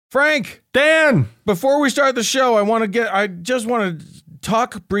Frank, Dan, before we start the show, I just want to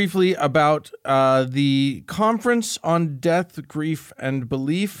talk briefly about the conference on death, grief, and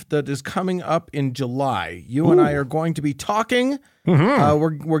belief that is coming up in July. You and I are going to be talking.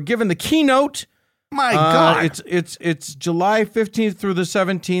 We're given the keynote. My God, it's July 15th through the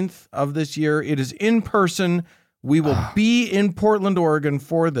 17th of this year. It is in person. We will be in Portland, Oregon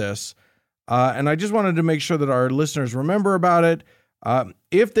for this. And I just wanted to make sure that our listeners remember about it.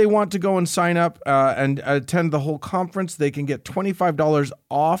 If they want to go and sign up and attend the whole conference, they can get $25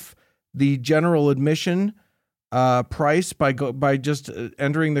 off the general admission price by just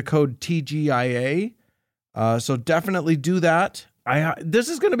entering the code TGIA. So definitely do that. This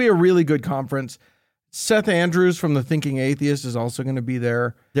is going to be a really good conference. Seth Andrews from The Thinking Atheist is also going to be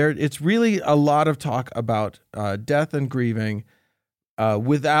there. It's really a lot of talk about death and grieving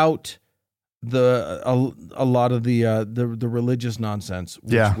without a lot of the religious nonsense,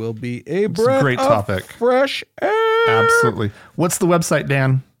 which will be a great topic. Fresh air. Absolutely. What's the website,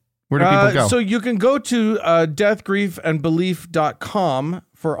 Dan? Where do people go? So you can go to deathgriefandbelief.com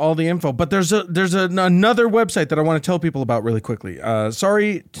for all the info, but there's another website that I want to tell people about really quickly.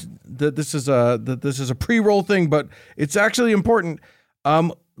 Sorry that this is a pre-roll thing, but it's actually important.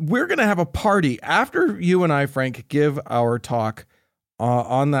 We're going to have a party after you and I, Frank, give our talk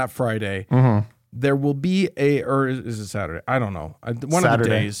on that Friday. There will be or is it Saturday? I don't know. One of the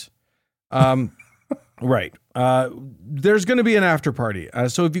days. Right. There's going to be an after party.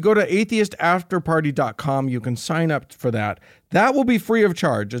 So if you go to atheistafterparty.com, you can sign up for that. That will be free of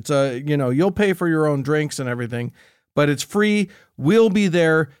charge. It's you'll pay for your own drinks and everything, but it's free. We'll be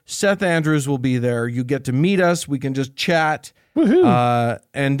there. Seth Andrews will be there. You get to meet us. We can just chat.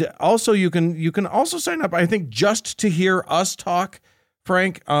 And also you can also sign up, I think, just to hear us talk,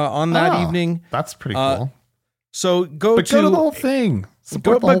 Frank, on that evening. That's pretty cool. So go to the whole thing.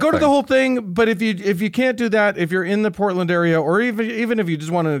 Go to the whole thing. But if you can't do that, if you're in the Portland area, or even if you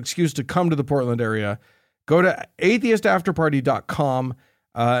just want an excuse to come to the Portland area, go to atheistafterparty.com,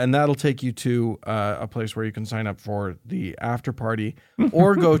 and that'll take you to a place where you can sign up for the after party,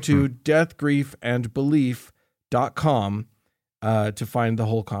 or go to deathgriefandbelief.com to find the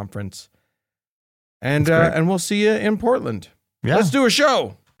whole conference. And we'll see you in Portland. Yeah. Let's do a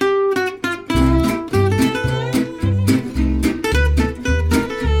show.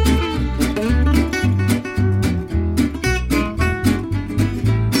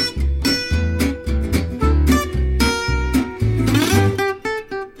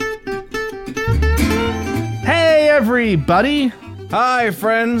 Hey, everybody. Hi,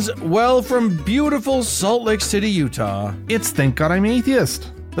 friends. Well, from beautiful Salt Lake City, Utah, It's Thank God I'm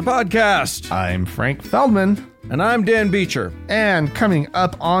Atheist. the podcast. I'm Frank Feldman. And I'm Dan Beecher. And coming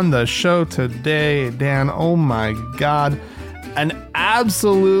up on the show today, Dan, oh my God, an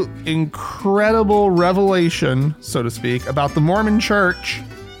absolute incredible revelation, so to speak, about the Mormon Church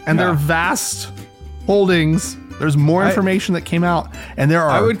and their vast holdings. There's more information that came out, and there are...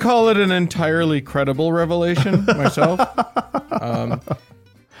 I would call it an entirely credible revelation myself.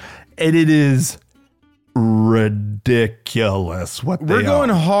 And it is ridiculous what they We're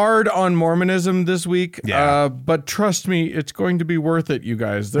going are. hard on Mormonism this week, Yeah. but trust me, it's going to be worth it, you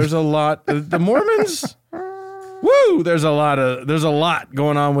guys. There's a lot. The Mormons, woo! There's a lot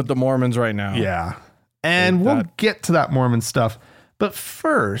going on with the Mormons right now. Yeah. And we'll get to that Mormon stuff. But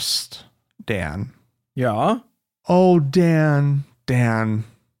first, Dan. Yeah. Oh, Dan.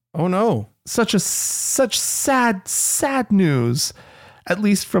 Oh no. Such sad news, at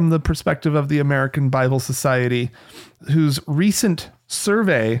least from the perspective of the American Bible Society, whose recent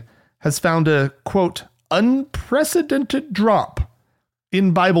survey has found a, quote, unprecedented drop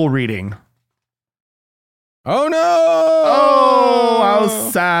in Bible reading. Oh no. Oh, how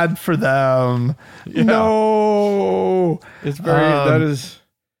sad for them. Yeah. No. It's very,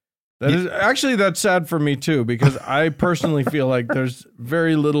 that's sad for me too, because I personally feel like there's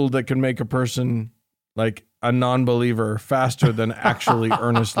very little that can make a person like a non-believer faster than actually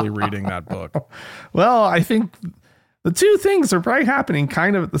earnestly reading that book. Well, I think the two things are probably happening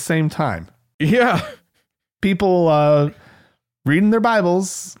kind of at the same time. Yeah. People reading their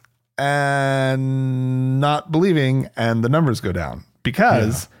Bibles and not believing, and the numbers go down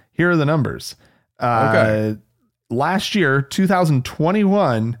because here are the numbers. Okay. Last year,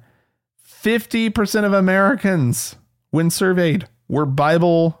 2021, 50% of Americans, when surveyed, were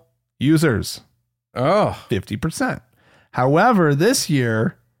Bible users. Oh, 50%. However, this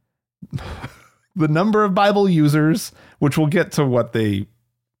year, the number of Bible users, which we'll get to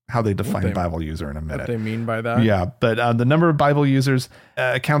how they define Bible user in a minute. what they mean by that? Yeah, but the number of Bible users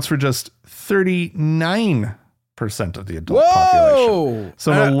accounts for just 39% of the adult population. Whoa!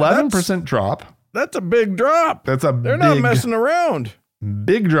 So an 11% drop. That's a big drop. They're not messing around.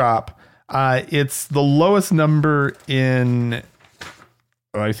 Big drop. It's the lowest number in,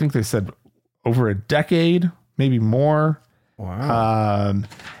 I think they said over a decade, maybe more. Wow.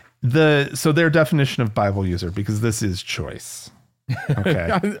 So their definition of Bible user, because this is choice.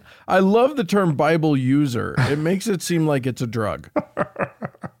 Okay. I love the term Bible user. It makes it seem like it's a drug.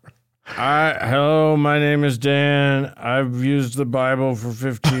 Hello, my name is Dan. I've used the Bible for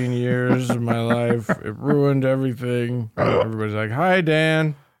 15 years of my life. It ruined everything. Everybody's like, hi,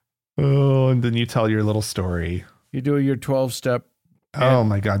 Dan. Oh, and then you tell your little story. You do your 12-step. Oh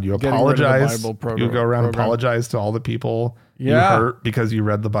my God, you apologize. You go around and apologize to all the people you hurt because you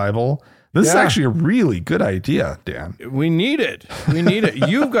read the Bible. This is actually a really good idea, Dan. We need it.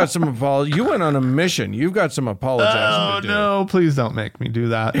 You've got some apologies. You went on a mission. You've got some apologizing to do. No, please don't make me do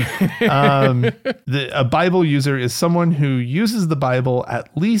that. A Bible user is someone who uses the Bible at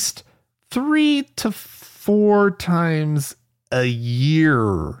least 3 to 4 times a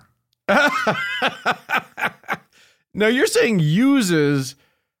year. No, you're saying uses.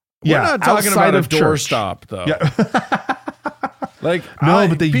 We're not talking about a doorstop, though. Yeah. Like,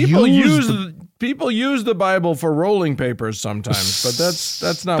 but they people use the Bible for rolling papers sometimes, but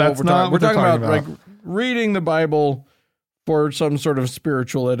that's not what we're talking. We're talking about like reading the Bible for some sort of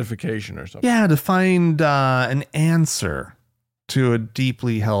spiritual edification or something. Yeah, to find an answer to a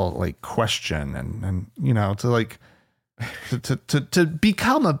deeply held question and to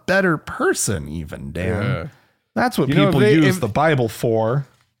become a better person, even, Dan. Yeah. That's what people use the Bible for.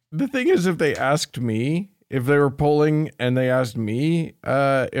 The thing is, if they asked me, if they were polling and they asked me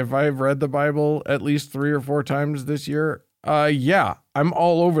if I've read the Bible at least 3 or 4 times this year, yeah, I'm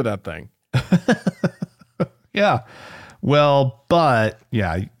all over that thing. Yeah. Well, but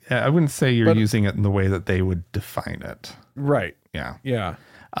yeah, I wouldn't say you're using it in the way that they would define it. Right. Yeah. Yeah.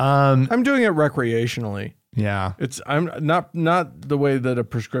 I'm doing it recreationally. Yeah. I'm not the way that a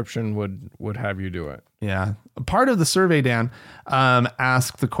prescription would have you do it. Yeah. Part of the survey, Dan,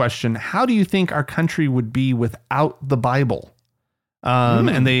 asked the question, how do you think our country would be without the Bible?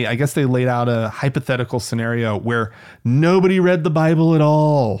 And I guess they laid out a hypothetical scenario where nobody read the Bible at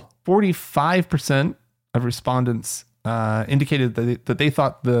all. 45% of respondents indicated that they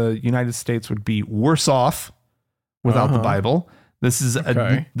thought the United States would be worse off without the Bible. This is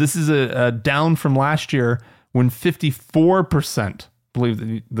a down from last year when 54% believe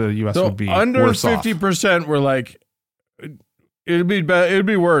that the U.S. would be under worse 50% were like, it'd be bad. It'd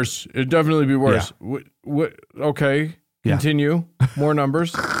be worse. It'd definitely be worse. Yeah. Okay. Continue. More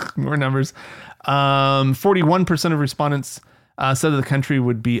numbers. More numbers. 41% of respondents said that the country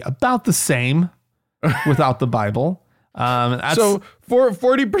would be about the same without the Bible. So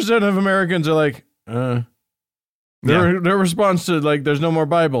 40% of Americans are like, their response to there's no more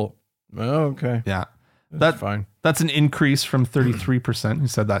Bible. Oh, okay. Yeah. That's fine. That's an increase from 33% who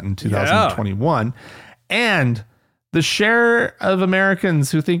said that in 2021. Yeah. And the share of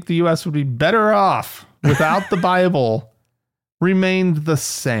Americans who think the U.S. would be better off without the Bible remained the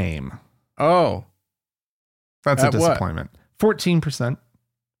same. Oh. That's a disappointment. What? 14%.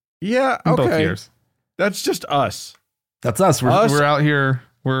 Yeah, in both years. That's just us. That's us. We're out here.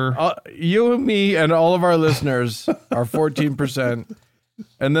 You and me and all of our listeners are 14%.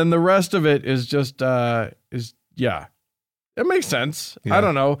 And then the rest of it is just it makes sense. Yeah. I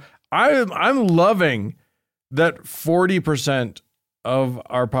don't know. I'm loving that 40% of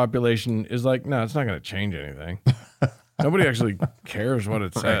our population is like, no, it's not going to change anything. Nobody actually cares what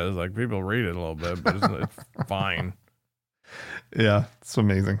it says. Like, people read it a little bit, but it's fine. Yeah, it's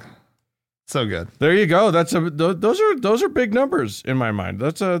amazing. So good. There you go. Those are big numbers in my mind.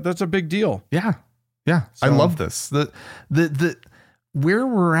 That's a big deal. Yeah. Yeah. So, I love this. The where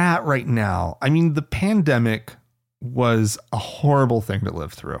we're at right now. I mean, the pandemic was a horrible thing to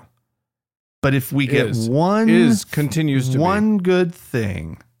live through. But if we get one good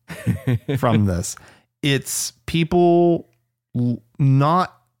thing from this, it's people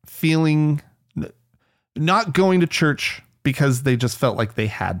not going to church because they just felt like they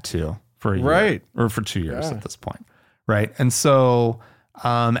had to for a year or for 2 years at this point. Right. And so,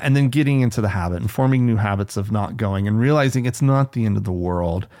 and then getting into the habit and forming new habits of not going and realizing it's not the end of the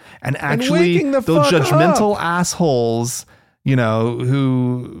world. And actually those judgmental assholes,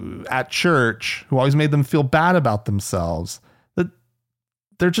 who at church, who always made them feel bad about themselves, that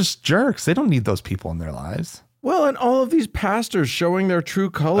they're just jerks. They don't need those people in their lives. Well, and all of these pastors showing their true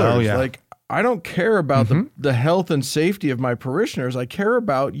colors. Oh, yeah. Like, I don't care about the health and safety of my parishioners. I care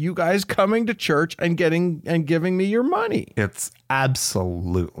about you guys coming to church and giving me your money. It's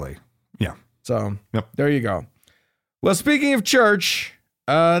absolutely. Yeah. So there you go. Well, speaking of church,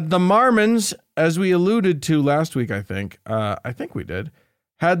 the Mormons, as we alluded to last week, I think we did,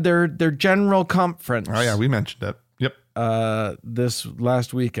 had their general conference. Oh yeah, we mentioned it. Yep. This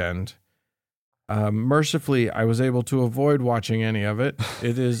last weekend. Mercifully, I was able to avoid watching any of it.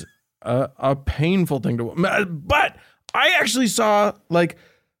 It is a painful thing to watch. But I actually saw like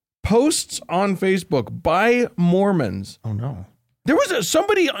posts on Facebook by Mormons. Oh no. There was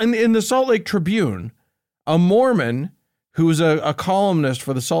somebody in the Salt Lake Tribune, a Mormon who was a columnist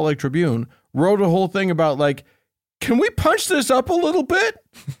for the Salt Lake Tribune, wrote a whole thing about like, can we punch this up a little bit?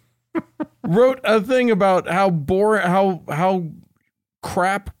 Wrote a thing about how boring, how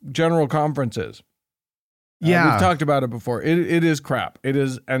crap General Conference is. Yeah. We've talked about it before. It is crap. It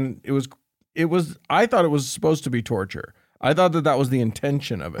is, and it was, I thought it was supposed to be torture. I thought that was the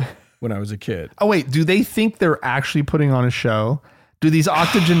intention of it when I was a kid. Oh wait, do they think they're actually putting on a show? Do these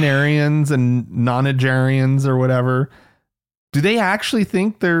octogenarians and nonagarians or whatever, do they actually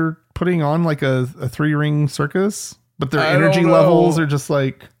think they're putting on like a 3-ring circus? But their energy levels are just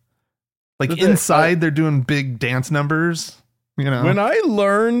like inside they're doing big dance numbers. You know, when I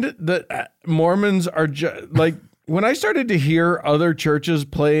learned that Mormons are like, when I started to hear other churches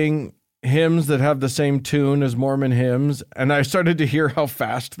playing hymns that have the same tune as Mormon hymns, and I started to hear how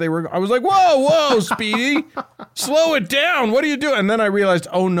fast they were, I was like, whoa, Speedy, slow it down. What are you doing? And then I realized,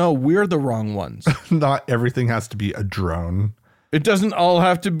 oh no, we're the wrong ones. Not everything has to be a drone. It doesn't all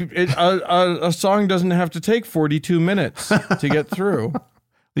have to be, a song doesn't have to take 42 minutes to get through.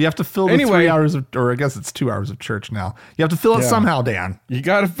 You have to fill the 3 hours of, or I guess it's 2 hours of church now. You have to fill it somehow, Dan. You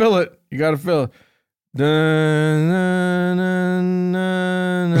got to fill it. You got to fill it.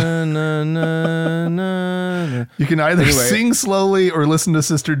 You can either sing slowly or listen to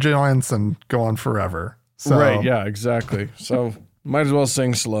Sister Johansson go on forever. So. Right. Yeah, exactly. So might as well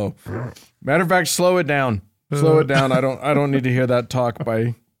sing slow. Matter of fact, slow it down. Slow it down. I don't need to hear that talk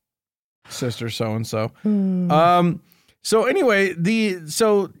by Sister so-and-so. So anyway,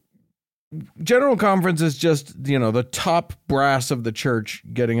 General Conference is just, the top brass of the church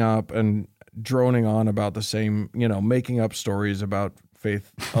getting up and droning on about the same, making up stories about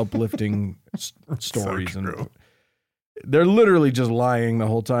faith uplifting stories. So and they're literally just lying the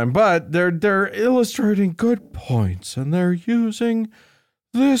whole time, but they're illustrating good points, and they're using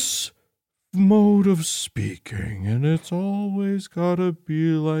this mode of speaking, and it's always gotta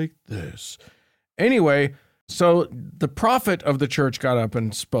be like this. Anyway, so the prophet of the church got up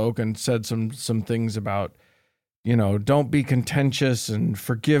and spoke and said some things about, don't be contentious and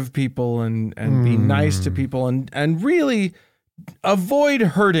forgive people and be nice to people and really avoid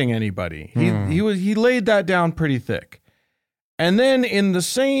hurting anybody. He laid that down pretty thick. And then in the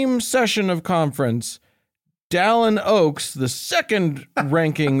same session of conference, Dallin Oaks, the second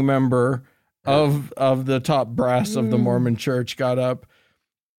ranking member of the top brass of the Mormon church, got up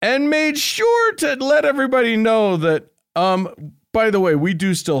and made sure to let everybody know that, by the way, we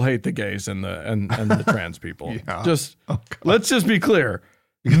do still hate the gays and the trans people. Yeah. Let's just be clear.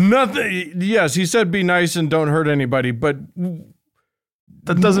 Nothing. Yes, he said be nice and don't hurt anybody, but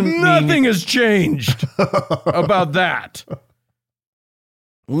that doesn't mean nothing has changed about that.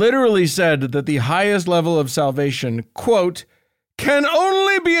 Literally said that the highest level of salvation, quote, can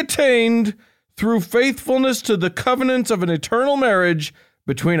only be attained through faithfulness to the covenants of an eternal marriage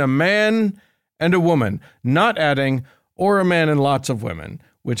between a man and a woman, not adding, or a man and lots of women,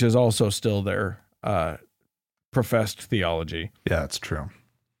 which is also still their professed theology. Yeah, it's true.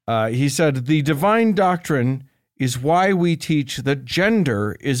 He said, the divine doctrine is why we teach that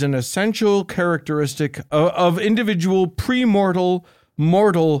gender is an essential characteristic of individual premortal,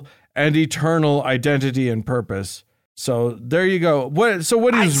 mortal, and eternal identity and purpose. So there you go. What he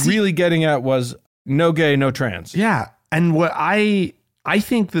was really getting at was no gay, no trans. Yeah. And what I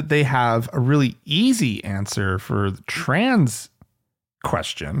think that they have a really easy answer for the trans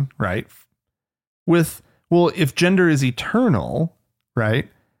question, right? If gender is eternal, right?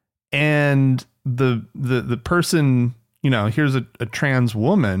 And the person, here's a trans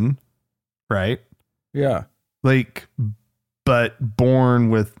woman, right? Yeah. Like, but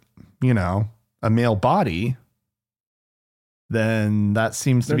born with, a male body, then that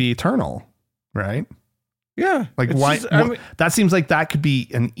seems to be eternal, right? Yeah. Like that seems like that could be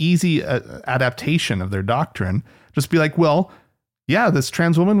an easy adaptation of their doctrine. Just be like, well, yeah, this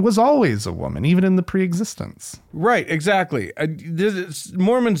trans woman was always a woman, even in the pre-existence. Right. Exactly.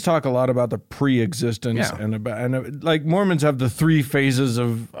 Mormons talk a lot about the pre-existence and like Mormons have the 3 phases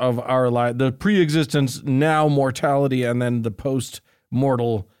of our life, the pre-existence, now mortality, and then the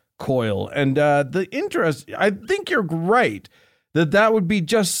post-mortal coil. And the interest, I think you're right, that would be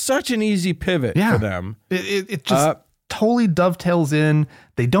just such an easy pivot for them. It just totally dovetails in.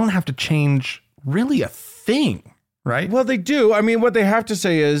 They don't have to change really a thing, right? Well, they do. I mean, what they have to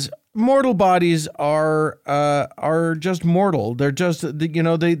say is mortal bodies are just mortal. They're just,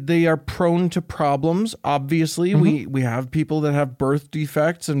 they are prone to problems. Obviously, we have people that have birth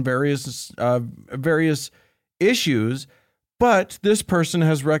defects and various issues, but this person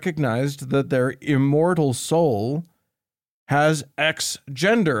has recognized that their immortal soul has X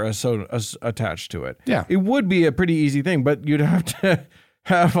gender attached to it. Yeah. It would be a pretty easy thing, but you'd have to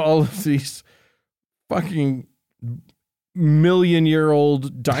have all of these fucking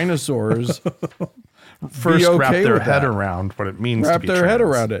million-year-old dinosaurs first okay wrap their with head that. around what it means Wrap to be their trans. head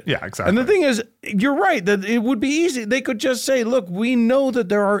around it. Yeah, exactly. And the thing is, you're right, that it would be easy. They could just say, look, we know that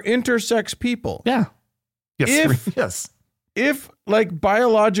there are intersex people. Yeah. Yes. If- If, like,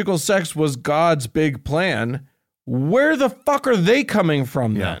 biological sex was God's big plan, where the fuck are they coming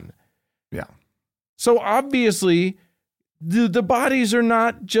from then? Yeah. So obviously, the bodies are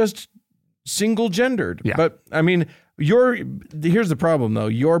not just single gendered. Yeah. But I mean, here's the problem though.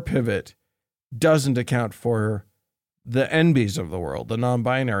 Your pivot doesn't account for the NBs of the world, the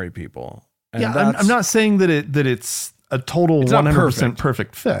non-binary people. And Yeah, I'm not saying that it's a total It's not 100%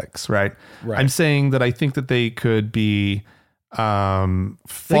 perfect fix, right? Right. I'm saying that I think that they could be They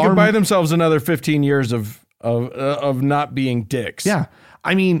could buy themselves another 15 years of not being dicks. Yeah.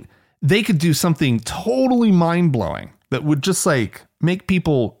 I mean, they could do something totally mind-blowing that would just like make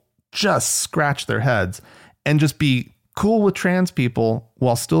people just scratch their heads and just be cool with trans people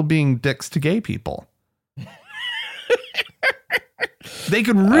while still being dicks to gay people. They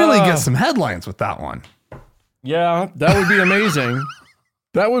could really get some headlines with that one. Yeah, that would be amazing.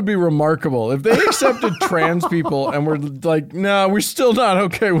 That would be remarkable. If they accepted trans people and were like, no, we're still not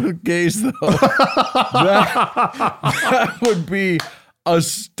okay with gays, though. that would be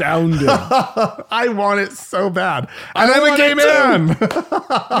astounding. I want it so bad. And I'm a want gay it man.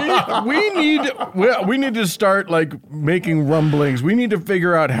 we need to start like making rumblings. We need to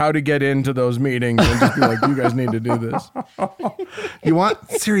figure out how to get into those meetings and just be like, you guys need to do this. You want?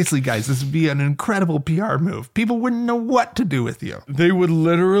 Seriously, guys, this would be an incredible PR move. People wouldn't know what to do with you. They would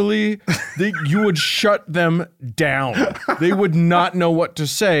literally, you would shut them down. They would not know what to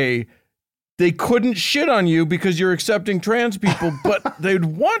say. They couldn't shit on you because you're accepting trans people, but they'd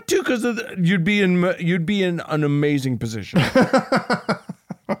want to because you'd be in an amazing position.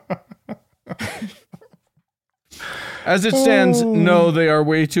 As it stands, no, they are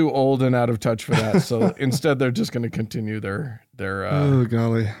way too old and out of touch for that. So instead, they're just going to continue their Oh,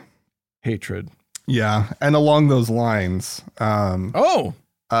 golly. hatred. Yeah. And along those lines, Goody!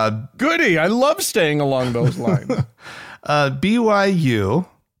 I love staying along those lines. BYU,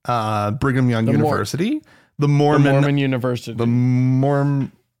 Brigham Young University, the Mormon University,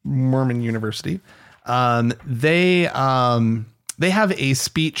 Mormon University. They have a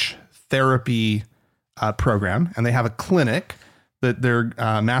speech therapy program, and they have a clinic that their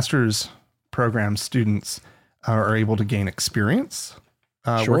master's program students are able to gain experience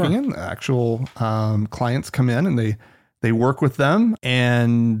working in. Actual clients come in and they work with them.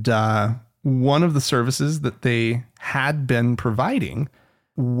 And one of the services that they had been providing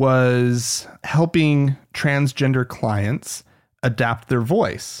was helping transgender clients adapt their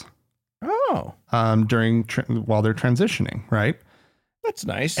voice. Oh, While they're transitioning, right? that's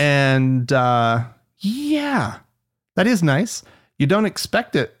nice. And yeah, that is nice. You don't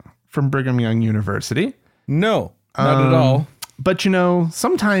expect it from Brigham Young University. No, not at all. But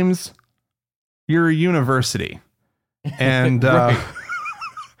sometimes you're a university, and Right.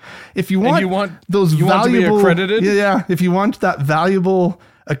 if you want those want to be valuable, accredited? yeah, if you want that valuable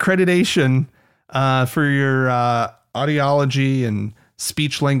accreditation for your audiology and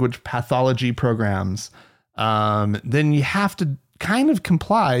speech language pathology programs, then you have to kind of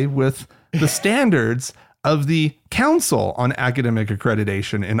comply with the standards of the Council on Academic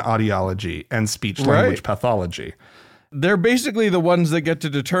Accreditation in Audiology and Speech Language Right. Pathology. They're basically the ones that get to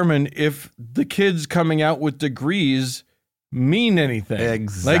determine if the kids coming out with degrees mean anything.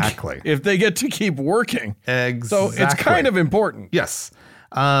 Exactly. Like, if they get to keep working. Exactly. So it's kind of important. Yes.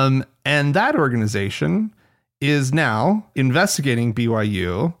 And that organization is now investigating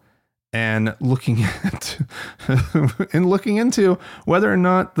BYU and looking into whether or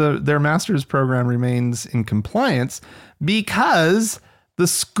not their master's program remains in compliance, because the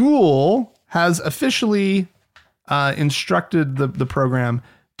school has officially instructed the program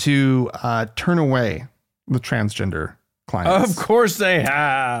to turn away the transgender clients. Of course they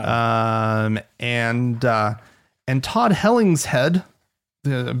have. And Todd Hellingshead,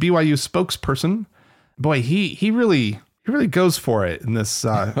 the BYU spokesperson, boy, he really goes for it in this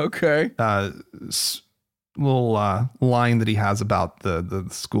Okay. line that he has about the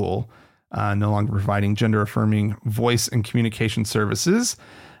school no longer providing gender affirming voice and communication services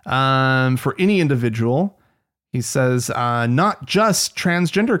for any individual. He says not just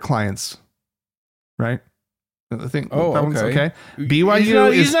transgender clients, right? I think that one's okay.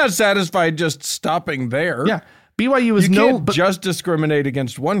 BYU he's not satisfied just stopping there. Yeah. BYU is just discriminate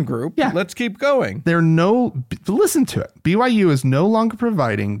against one group. Yeah. Let's keep going. Listen to it. BYU is no longer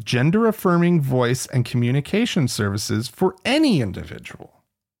providing gender affirming voice and communication services for any individual,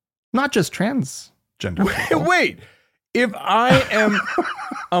 not just transgender people. Wait. If I am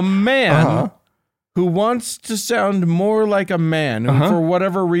a man who wants to sound more like a man, and for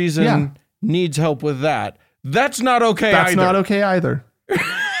whatever reason needs help with that, that's not okay either. That's not okay either.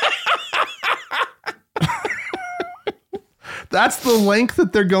 That's the length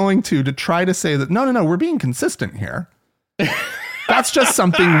that they're going to try to say that, no, we're being consistent here. That's just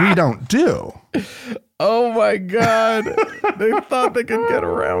something we don't do. Oh my God. They thought they could get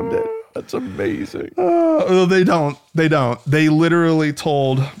around it. That's amazing. They don't. They literally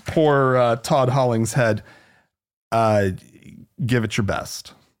told poor Todd Hollingshead, give it your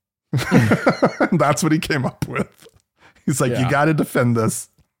best. That's what he came up with. He's like, you got to defend this.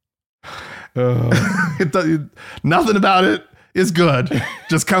 Nothing about it is good.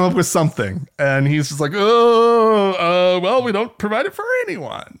 Just come up with something. And he's just like, well, we don't provide it for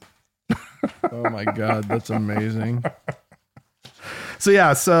anyone. Oh my God, that's amazing.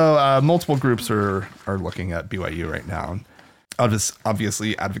 So multiple groups are looking at BYU right now.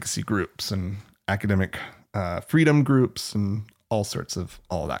 Obviously advocacy groups and academic freedom groups and all sorts of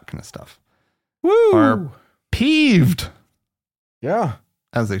all that kind of stuff. Woo! Are peeved. Yeah.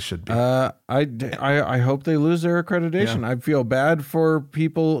 As they should be. I hope they lose their accreditation. I feel bad for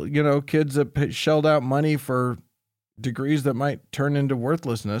people, kids that shelled out money for degrees that might turn into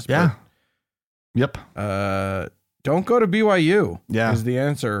worthlessness. Yeah. Yep. Don't go to BYU. Yeah. Is the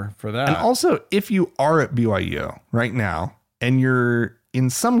answer for that. And also, if you are at BYU right now and you're in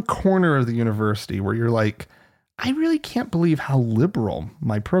some corner of the university where you're like, I really can't believe how liberal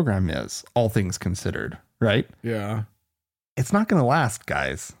my program is, all things considered, right? Yeah. It's not going to last,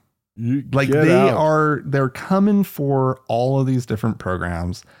 guys. They're coming for all of these different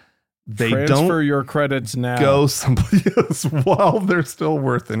programs. They Transfer your credits now. Go someplace while they're still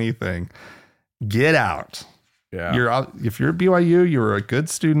worth anything. Get out. Yeah. If you're at BYU, you're a good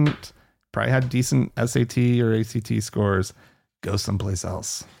student, probably had decent SAT or ACT scores. Go someplace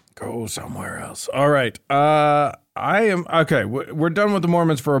else. Go somewhere else. All right. We're done with the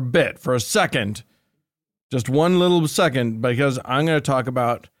Mormons for a second. Just one little second, because I'm going to talk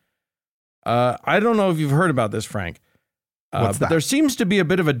about, I don't know if you've heard about this, Frank. What's that? But there seems to be a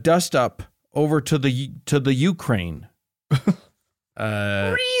bit of a dust up over to the Ukraine.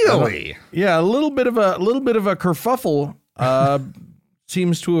 Really? Yeah, a little bit of a kerfuffle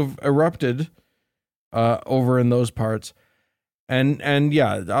seems to have erupted over in those parts. And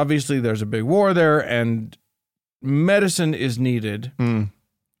yeah, obviously there's a big war there and medicine is needed. And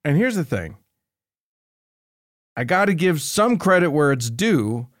here's the thing. I got to give some credit where it's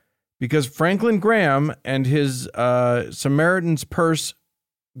due, because Franklin Graham and his Samaritan's Purse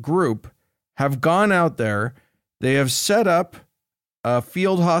group have gone out there. They have set up a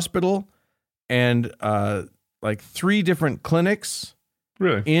field hospital and 3 different clinics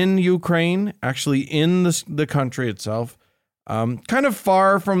in Ukraine, actually in the country itself, kind of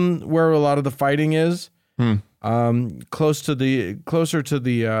far from where a lot of the fighting is, closer to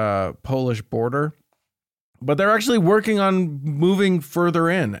the Polish border. But they're actually working on moving further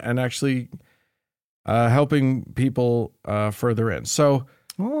in and actually helping people further in. So,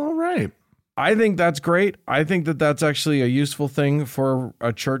 all right. I think that's great. I think that that's actually a useful thing for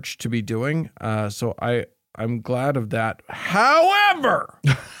a church to be doing. So I'm glad of that. However,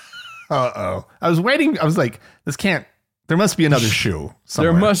 I was waiting. I was like, there must be another shoe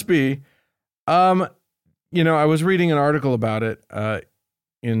somewhere. There must be. I was reading an article about it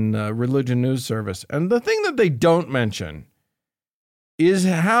in Religion News Service. And the thing that they don't mention is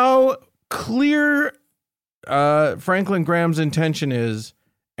how clear Franklin Graham's intention is,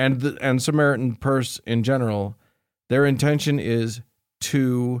 and Samaritan Purse in general. Their intention is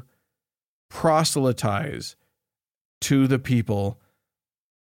to proselytize to the people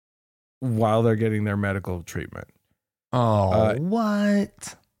while they're getting their medical treatment. Oh,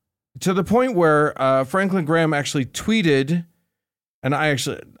 what? To the point where Franklin Graham actually tweeted, and I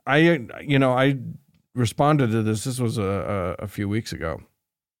responded to this. This was a few weeks ago.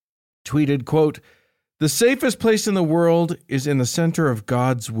 Tweeted, quote, "The safest place in the world is in the center of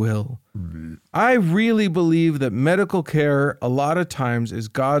God's will. I really believe that medical care a lot of times is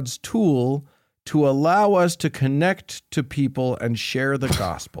God's tool to allow us to connect to people and share the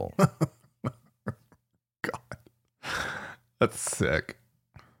gospel. God, that's sick.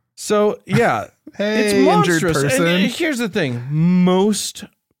 So, yeah, Hey, it's injured monstrous. person. And here's the thing. Most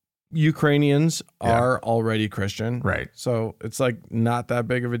Ukrainians are already Christian. Right. So it's like not that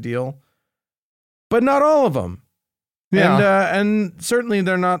big of a deal. But not all of them. Yeah. And certainly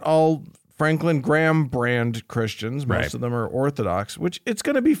they're not all Franklin Graham brand Christians. Most Right. of them are Orthodox, which it's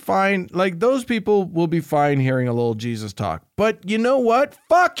going to be fine. Like those people will be fine hearing a little Jesus talk. But you know what?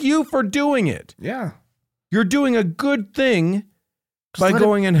 Fuck you for doing it. Yeah. You're doing a good thing by let it-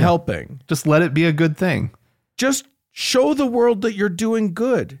 going and helping. Just let it be a good thing. Just show the world that you're doing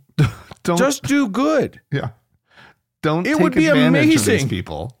good. Don't Just do good. yeah. Don't It take would be advantage of these amazing.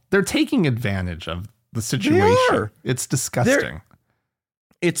 people. They're taking advantage of the situation. are. It's disgusting.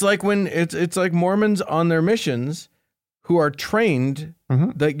 It's like when it's like Mormons on their missions who are trained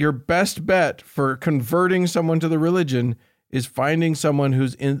Mhm. that your best bet for converting someone to the religion is finding someone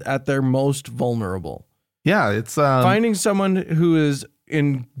who's at their most vulnerable. Yeah, it's Finding someone who is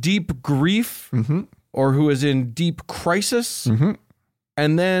in deep grief mhm, or who is in deep crisis mhm.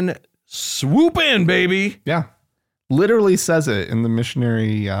 and then swoop in, baby. Yeah. Literally says it in the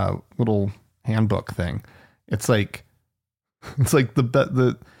missionary little handbook thing. It's like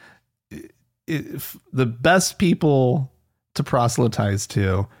the best people to proselytize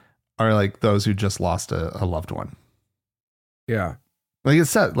to are like those who just lost a loved one. Yeah. Like it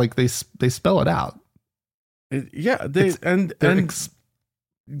said, like they spell it out. They're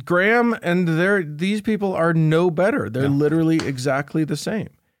Graham and these people are no better. They're literally exactly the same.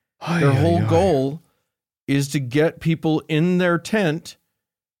 Their whole goal is to get people in their tent,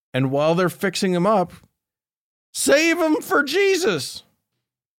 and while they're fixing them up, save them for Jesus.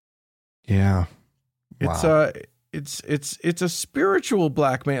 Yeah. Wow. It's a spiritual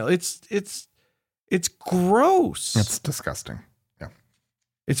blackmail. It's gross. It's disgusting. Yeah.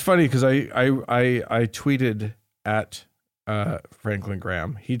 It's funny because I tweeted at Franklin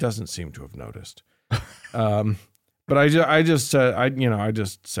Graham. He doesn't seem to have noticed. But I just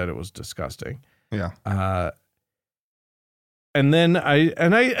said it was disgusting. Yeah. And then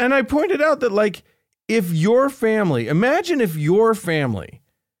I pointed out that, like, imagine if your family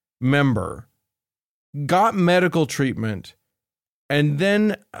member got medical treatment and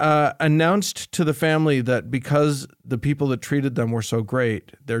then announced to the family that because the people that treated them were so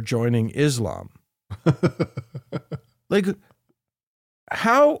great, they're joining Islam. Like,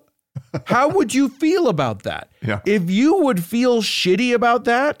 how would you feel about that? Yeah. If you would feel shitty about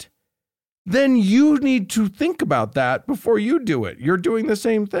that, then you need to think about that before you do it. You're doing the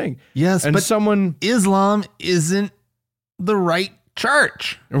same thing. Yes, And but someone, Islam isn't the right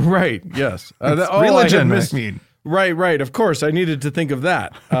church. right? Yes, Religion, I mean. Right. Of course, I needed to think of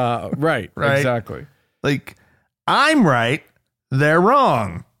that. Right. Right. Exactly. Like, I'm right, they're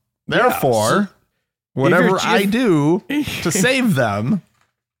wrong. Therefore, whatever I do to save them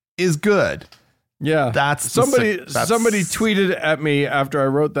is good. Yeah. Somebody tweeted at me after I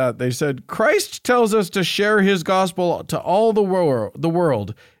wrote that. They said, Christ tells us to share his gospel to all the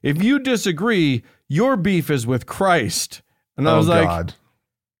world. If you disagree, your beef is with Christ. And I was like,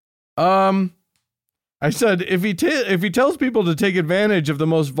 I said, if he tells people to take advantage of the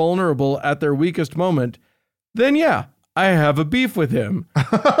most vulnerable at their weakest moment, then yeah, I have a beef with him.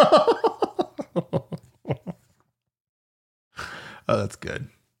 Oh, that's good.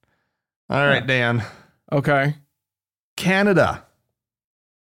 All right, Dan. Okay. Canada.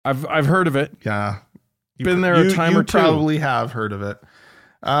 I've heard of it. Yeah. Been there a time or two. You probably have heard of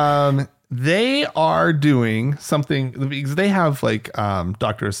it. They are doing something because they have like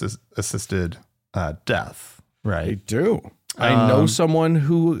doctor assisted death, They right? do. I know someone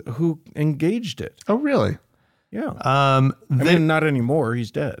who engaged it. Oh, really? Yeah. I mean, not anymore.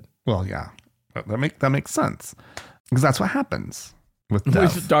 He's dead. well, yeah, that makes sense because that's what happens with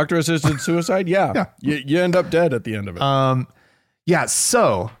death. With doctor-assisted suicide, yeah. You end up dead at the end of it. Yeah,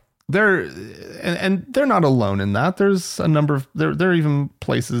 so they're and they're not alone in that. There's a number of there are even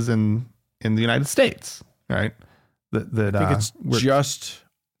places in the United States, right? That I think it's just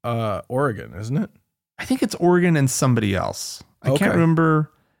Oregon, isn't it? I think it's Oregon and somebody else. I can't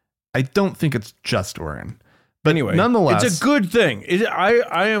remember. I don't think it's just Oregon. But anyway, nonetheless, it's a good thing.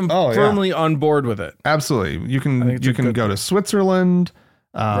 I am firmly on board with it. Absolutely. You can go to Switzerland.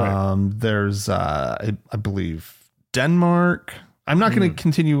 Right. There's I believe Denmark. I'm not going to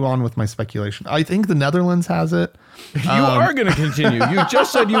continue on with my speculation. I think the Netherlands has it. You are going to continue. You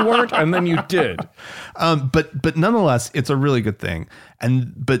just said you weren't, and then you did. But nonetheless, it's a really good thing.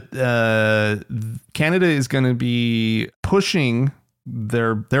 But Canada is going to be pushing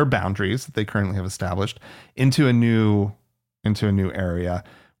their boundaries that they currently have established into a new area,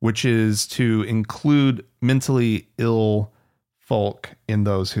 which is to include mentally ill folk in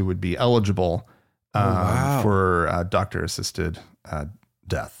those who would be eligible for doctor assisted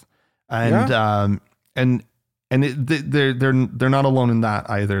death. And they're not alone in that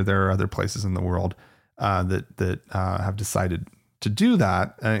either. There are other places in the world that have decided to do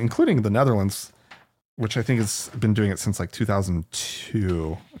that, including the Netherlands, which I think has been doing it since like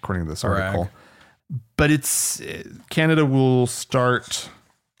 2002, according to this article. But Canada will start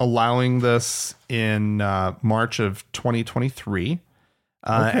allowing this in March of 2023.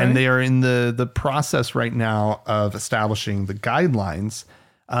 And they are in the process right now of establishing the guidelines.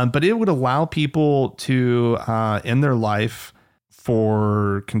 But it would allow people to end their life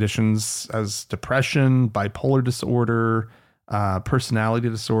for conditions as depression, bipolar disorder, personality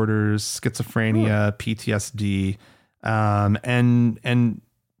disorders, schizophrenia, PTSD, and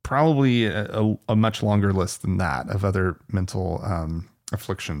probably a much longer list than that of other mental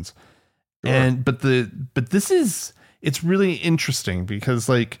afflictions. Sure. It's really interesting because,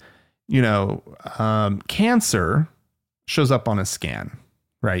 like, cancer shows up on a scan,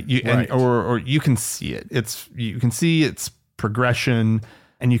 right? Or you can see it. You can see its progression,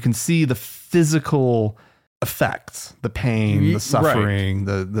 and you can see the physical effects, the pain, the suffering,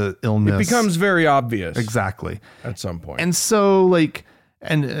 the illness. It becomes very obvious. Exactly. At some point. And so, like,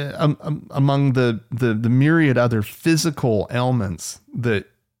 among the myriad other physical ailments that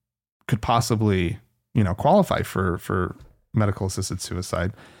could possibly, qualify for medical assisted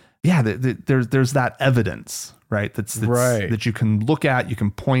suicide. Yeah. There's that evidence, right? That's that you can look at, you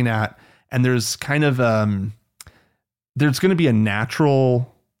can point at, and there's kind of, there's going to be a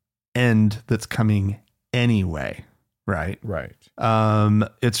natural end that's coming anyway. Right. Right.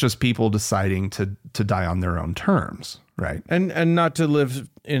 It's just people deciding to die on their own terms. Right. And not to live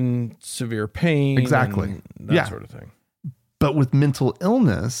in severe pain. Exactly. That sort of thing. But with mental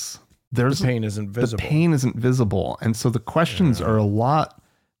illness, the pain isn't visible. The pain isn't visible. And so the questions are a lot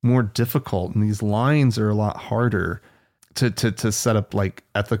more difficult, and these lines are a lot harder to set up, like,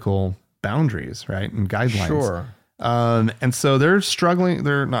 ethical boundaries, right? And guidelines. Sure. And so they're struggling.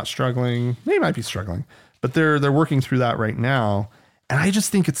 They're not struggling. They might be struggling, but they're working through that right now. And I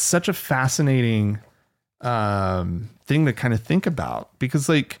just think it's such a fascinating thing to kind of think about, because,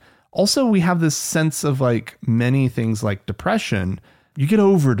 like, also we have this sense of, like, many things like depression. You get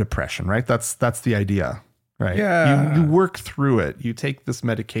over depression, right? That's the idea, right? Yeah. You work through it. You take this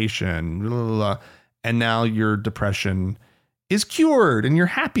medication, blah, blah, blah, and now your depression is cured and you're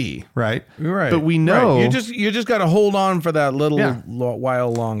happy, right? Right. But we know you just got to hold on for that little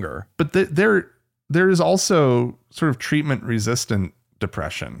while longer. But there is also sort of treatment resistant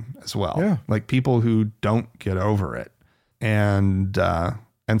depression as well. Yeah. Like people who don't get over it, and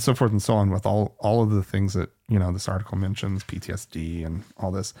so forth and so on, with all of the things that, this article mentions, PTSD and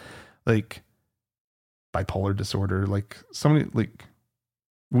all this, like bipolar disorder, like so many, like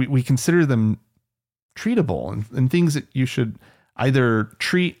we consider them treatable and things that you should either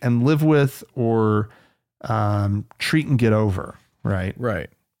treat and live with, or treat and get over. Right. Right.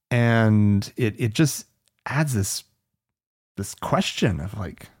 And it just adds this question of,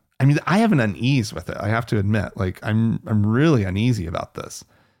 like, I mean, I have an unease with it. I have to admit, like, I'm really uneasy about this.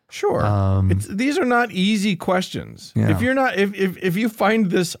 Sure. These are not easy questions. Yeah. If you find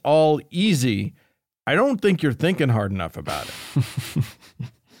this all easy, I don't think you're thinking hard enough about it.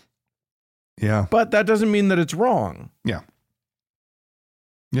 Yeah. But that doesn't mean that it's wrong. Yeah.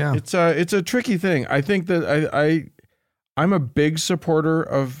 Yeah. It's a tricky thing. I think that I'm a big supporter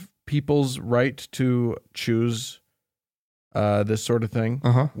of people's right to choose this sort of thing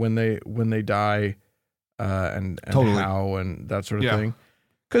when they die, and totally. how and that sort of thing.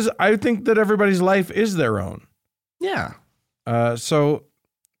 Because I think that everybody's life is their own. Yeah. So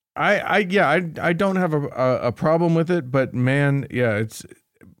I don't have a problem with it, but man, yeah, it's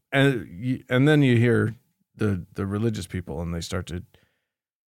and then you hear the religious people and they start to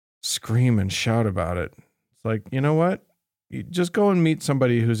scream and shout about it. It's like, you know what? You just go and meet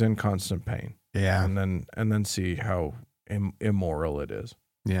somebody who's in constant pain. Yeah. And then see how immoral it is.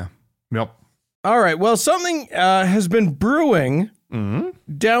 Yeah. Yep. All right. Well, something has been brewing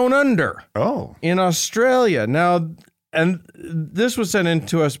down under. Oh. In Australia. Now, and this was sent in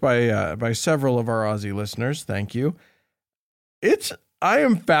to us by several of our Aussie listeners. Thank you. I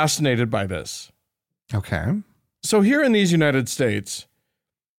am fascinated by this. Okay. So here in these United States,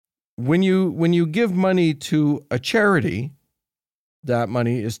 when you give money to a charity, that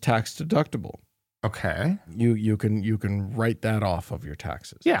money is tax deductible. Okay. You can write that off of your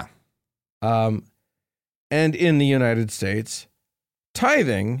taxes. Yeah. And in the United States,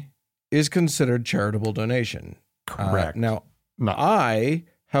 tithing is considered charitable donation. Correct. Now, No. I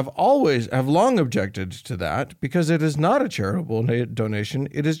have long objected to that because it is not a charitable donation.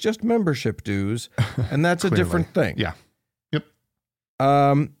 It is just membership dues, and that's a Clearly. different thing. Yeah. Yep.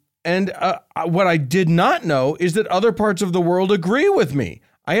 And what I did not know is that other parts of the world agree with me.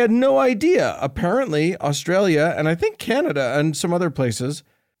 I had no idea. Apparently, Australia and I think Canada and some other places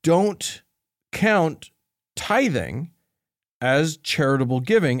don't count tithing as charitable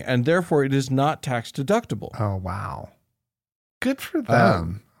giving, and therefore it is not tax deductible. Oh, wow. Good for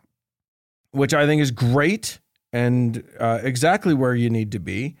them. Which I think is great and exactly where you need to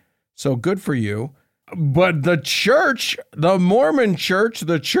be. So good for you. But the church, the Mormon church,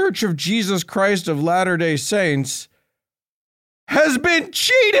 the Church of Jesus Christ of Latter-day Saints, has been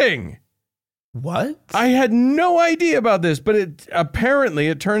cheating. What? I had no idea about this, but it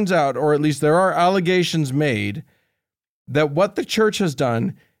turns out, or at least there are allegations made, that what the church has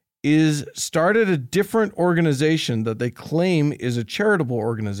done is started a different organization that they claim is a charitable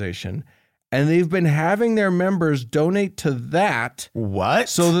organization, and they've been having their members donate to that What?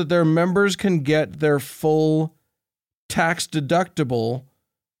 so that their members can get their full tax deductible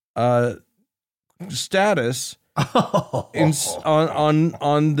status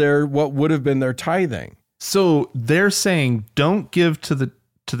on their what would have been their tithing. So they're saying don't give to the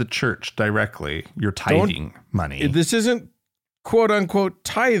church directly your tithing money. This isn't quote unquote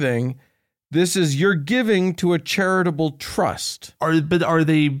tithing. This is you're giving to a charitable trust. But are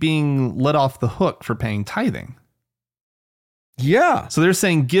they being let off the hook for paying tithing? Yeah. So they're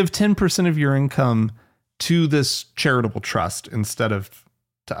saying give 10% of your income to this charitable trust instead of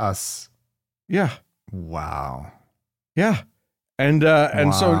to us. Yeah. Wow. Yeah. And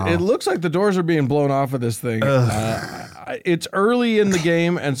so it looks like the doors are being blown off of this thing. It's early in the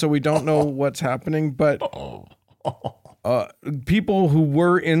game, and so we don't know what's happening, but people who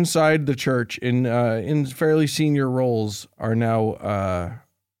were inside the church in fairly senior roles are now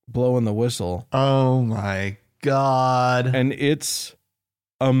blowing the whistle. Oh my God. And it's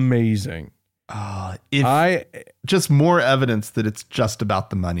amazing. Just more evidence that it's just about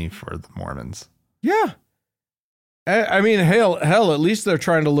the money for the Mormons. Yeah. I mean, hell, at least they're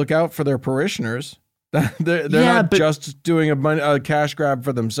trying to look out for their parishioners. They're not just doing a cash grab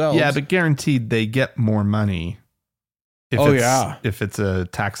for themselves. Yeah, but guaranteed they get more money. If it's a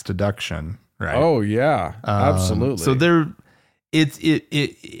tax deduction, right? Oh yeah, absolutely. So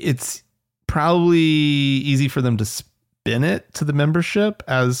it's probably easy for them to spin it to the membership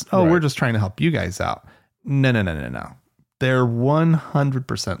as, we're just trying to help you guys out. No. They're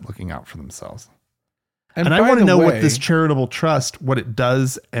 100% looking out for themselves. And I want to know what this charitable trust, what it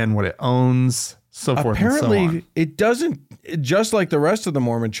does and what it owns, so forth and so on. Apparently, it doesn't, just like the rest of the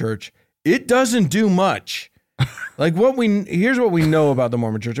Mormon church, it doesn't do much. Like here's what we know about the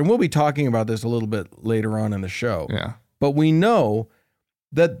Mormon church, and we'll be talking about this a little bit later on in the show. Yeah. But we know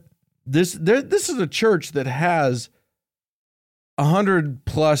that this is a church that has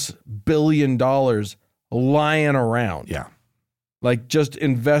 $100+ billion lying around. Yeah. Like just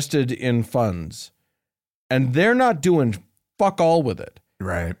invested in funds. And they're not doing fuck all with it.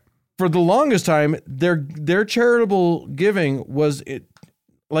 Right. For the longest time, their charitable giving was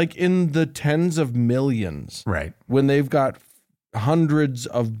like in the tens of millions. Right. When they've got hundreds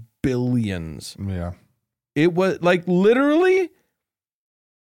of billions. Yeah. It was like literally,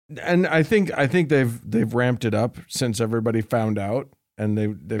 and I think they've ramped it up since everybody found out, and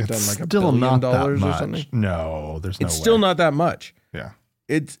they've done like $1 billion or something. No, there's no way. It's still not that much. Yeah.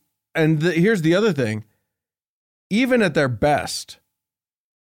 Here's the other thing. Even at their best,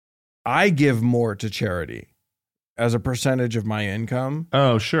 I give more to charity as a percentage of my income.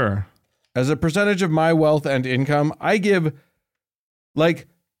 Oh, sure. As a percentage of my wealth and income, I give like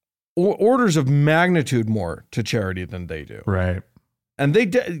orders of magnitude more to charity than they do. Right. And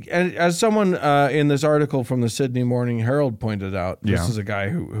and as someone in this article from the Sydney Morning Herald pointed out, this is a guy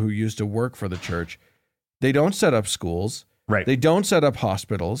who used to work for the church. They don't set up schools. Right. They don't set up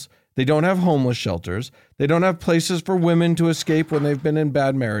hospitals. They don't have homeless shelters. They don't have places for women to escape when they've been in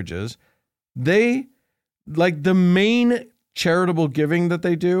bad marriages. They, like, the main charitable giving that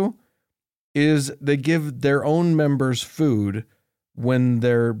they do is they give their own members food when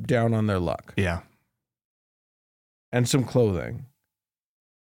they're down on their luck. Yeah. And some clothing.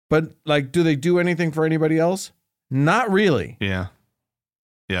 But, like, do they do anything for anybody else? Not really. Yeah.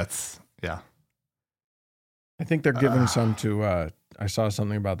 Yeah. I think they're giving some to, I saw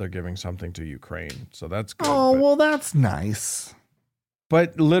something about they're giving something to Ukraine. So that's good. Oh, well, that's nice.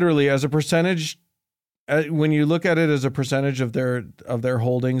 But literally, as a percentage, when you look at it as a percentage of their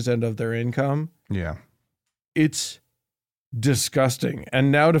holdings and of their income, yeah, it's disgusting.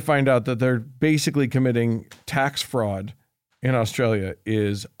 And now to find out that they're basically committing tax fraud in Australia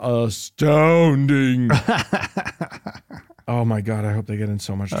is astounding. Oh my God, I hope they get in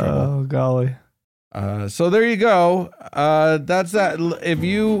so much trouble. Oh, golly. So there you go. That's that. If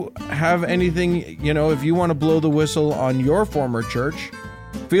you have anything, if you want to blow the whistle on your former church,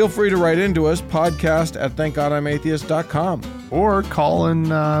 feel free to write into us, podcast@thankgodimatheist.com. Or call and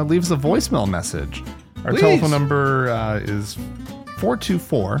leave us a voicemail message. Our Please. telephone number is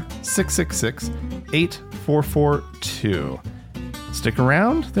 424-666-8442. Stick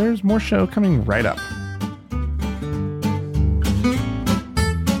around. There's more show coming right up.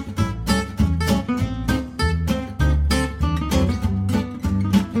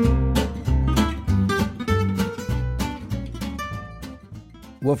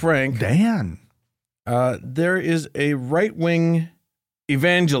 Well, Frank, Dan. there is a right-wing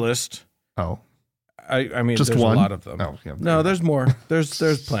evangelist. Oh. I mean, Just there's one? a lot of them. Oh, yeah. No, there's more. There's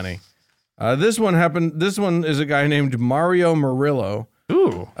plenty. This one is a guy named Mario Murillo.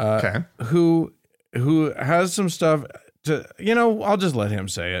 Ooh. Okay. Who has some stuff to, I'll just let him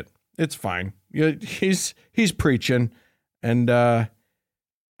say it. It's fine. He's preaching, and I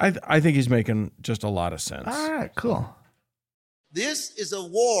think he's making just a lot of sense. All right, cool. This is a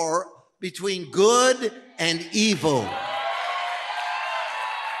war between good and evil.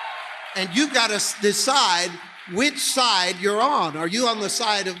 And you got to decide which side you're on. Are you on the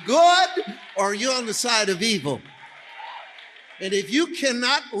side of good or are you on the side of evil? And if you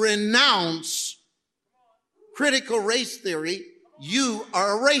cannot renounce critical race theory, you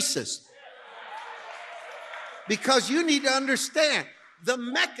are a racist. Because you need to understand the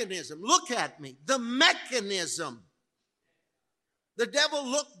mechanism. Look at me. The mechanism. The devil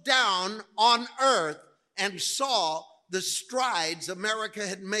looked down on earth and saw the strides America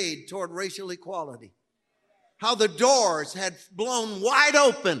had made toward racial equality. How the doors had blown wide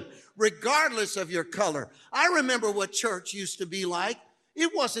open, regardless of your color. I remember what church used to be like.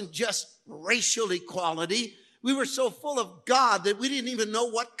 It wasn't just racial equality. We were so full of God that we didn't even know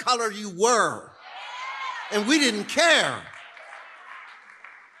what color you were. And we didn't care.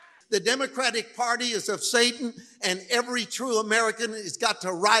 The Democratic Party is of Satan, and every true American has got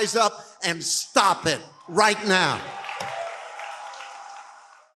to rise up and stop it right now.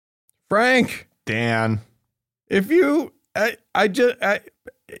 Frank, Dan. if you,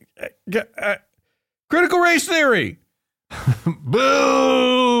 critical race theory.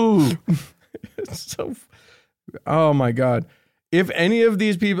 Boo! So, oh my God. If any of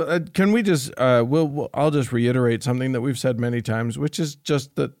these people, can we just, I'll just reiterate something that we've said many times, which is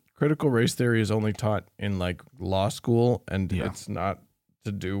just that critical race theory is only taught in like law school, and it's not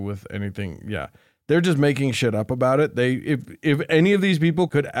to do with anything. Yeah. They're just making shit up about it. If any of these people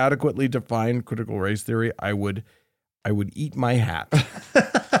could adequately define critical race theory, I would eat my hat.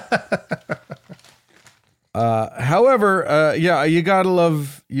 However, you gotta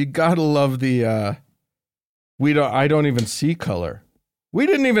love the, I don't even see color. We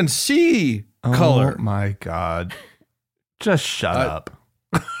didn't even see color. Oh my God. Just shut up.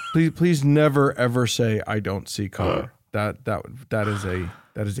 Please never ever say I don't see color. That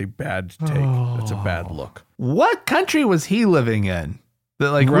is a bad take. That's a bad look. What country was he living in?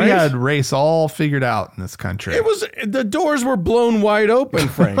 That we Right? had race all figured out in this country. The doors were blown wide open,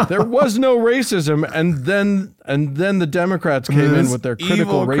 Frank. There was no racism, and then the Democrats came in with their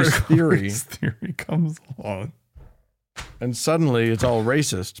critical race theory. Race theory comes along. And suddenly it's all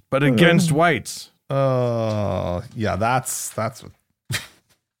racist, but against whites. Oh, yeah, that's what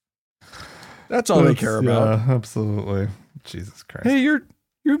That's all they care about. Yeah, absolutely. Jesus Christ. Hey, you're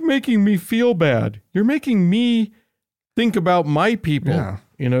making me feel bad. You're making me think about my people,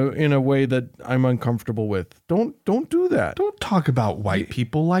 in a way that I'm uncomfortable with. Don't do that. Don't talk about white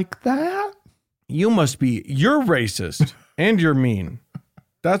people like that. You're racist and you're mean.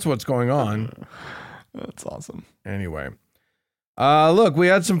 That's what's going on. That's awesome. Anyway. Look, we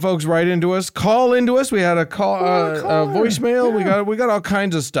had some folks write into us, call into us. We had a voicemail. Yeah. We got all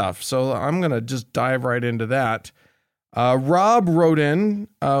kinds of stuff. So I'm going to just dive right into that. Rob wrote in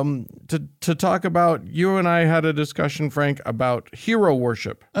to talk about, you and I had a discussion, Frank, about hero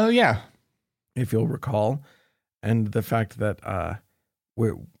worship. Oh, yeah. If you'll recall, and the fact that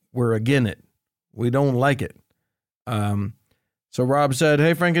we're again it. We don't like it. So Rob said,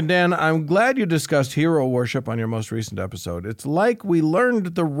 "Hey, Frank and Dan, I'm glad you discussed hero worship on your most recent episode. It's like we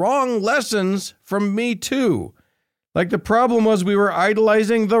learned the wrong lessons from Me Too. Like the problem was we were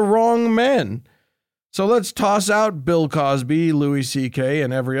idolizing the wrong men. So let's toss out Bill Cosby, Louis C.K.,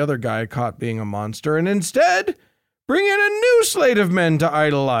 and every other guy caught being a monster, and instead Bring in a new slate of men to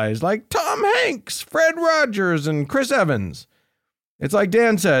idolize, like Tom Hanks, Fred Rogers, and Chris Evans. It's like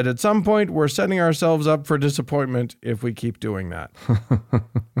Dan said, at some point we're setting ourselves up for disappointment if we keep doing that.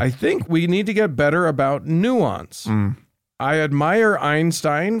 I think we need to get better about nuance. I admire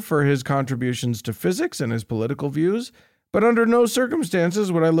Einstein for his contributions to physics and his political views, but under no circumstances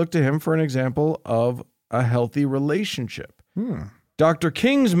would I look to him for an example of a healthy relationship. Dr.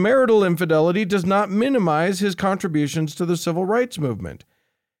 King's marital infidelity does not minimize his contributions to the civil rights movement.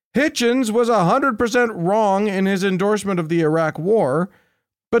 Hitchens was 100% wrong in his endorsement of the Iraq War,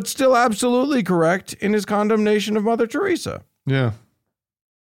 but still absolutely correct in his condemnation of Mother Teresa. Yeah.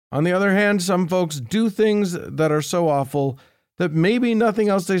 On the other hand, some folks do things that are so awful that maybe nothing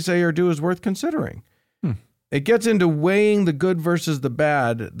else they say or do is worth considering. It gets into weighing the good versus the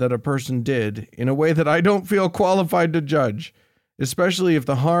bad that a person did in a way that I don't feel qualified to judge, especially if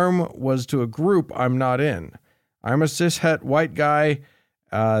the harm was to a group I'm not in. I'm a cishet white guy.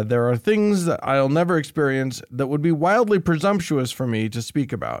 There are things that I'll never experience that would be wildly presumptuous for me to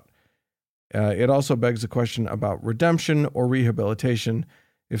speak about. It also begs the question about redemption or rehabilitation.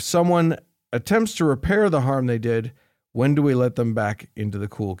 If someone attempts to repair the harm they did, when do we let them back into the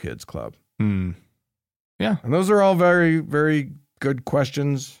cool kids club? Yeah. And those are all very, very good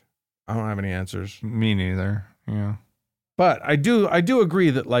questions. I don't have any answers. Me neither. Yeah. But I do agree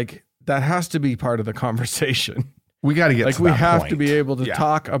that like that has to be part of the conversation. We got to get like to we that have point. to be able to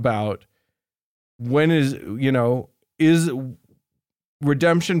talk about when is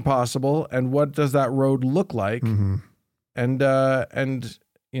redemption possible and what does that road look like? And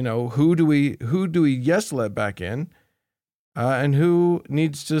who do we let back in? And who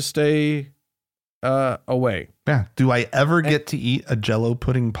needs to stay away? Yeah. Do I ever get to eat a Jell-O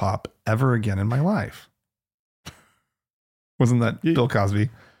pudding pop ever again in my life? Wasn't that Bill Cosby?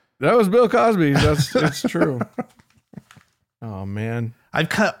 That was Bill Cosby. It's true. Oh man. I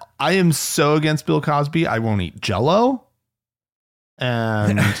am so against Bill Cosby. I won't eat Jell-O.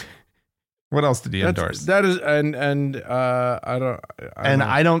 And what else did he endorse? That is,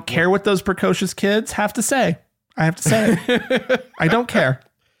 I don't care what those precocious kids have to say. I have to say it. I don't care.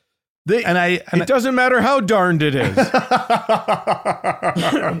 It doesn't matter how darned it is.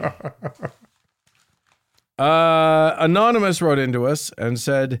 Anonymous wrote into us and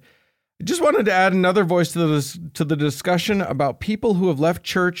said, I just wanted to add another voice to the discussion about people who have left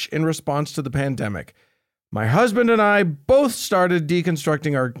church in response to the pandemic. My husband and I both started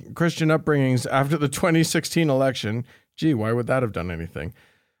deconstructing our Christian upbringings after the 2016 election. Gee, why would that have done anything?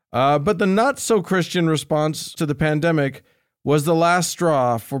 But the not so Christian response to the pandemic was the last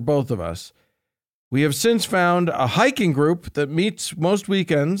straw for both of us. We have since found a hiking group that meets most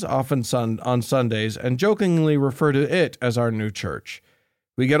weekends, often on Sundays, and jokingly refer to it as our new church.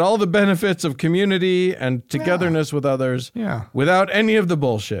 We get all the benefits of community and togetherness with others without any of the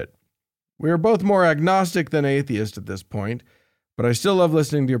bullshit. We are both more agnostic than atheist at this point, but I still love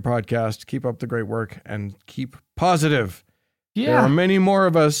listening to your podcast. Keep up the great work and keep positive. Yeah. There are many more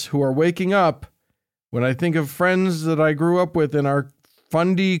of us who are waking up. When I think of friends that I grew up with in our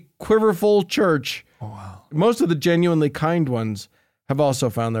fundy, quiverful church, most of the genuinely kind ones have also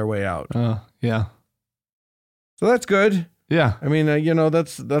found their way out. Yeah. So that's good. Yeah. I mean,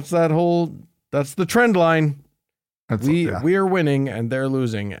 that's the trend line. We are winning and they're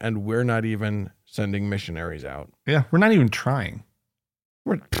losing, and we're not even sending missionaries out. Yeah. We're not even trying.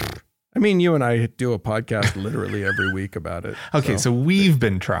 You and I do a podcast literally every week about it. Okay. So we've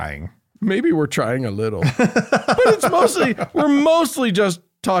been trying. Maybe we're trying a little, but we're mostly just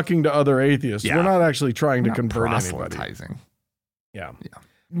talking to other atheists. Yeah. We're not actually trying to convert anybody. Yeah.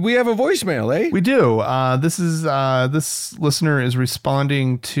 We have a voicemail, eh? We do. This listener is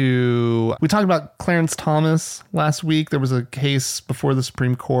responding to, we talked about Clarence Thomas last week. There was a case before the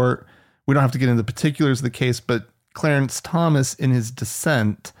Supreme Court. We don't have to get into the particulars of the case, but Clarence Thomas in his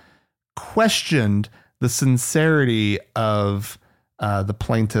dissent questioned the sincerity of the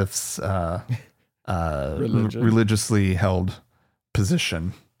plaintiff's religiously held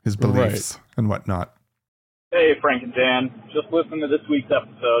position, his beliefs and whatnot. Hey, Frank and Dan. Just listening to this week's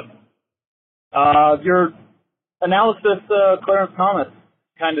episode. Your analysis, Clarence Thomas,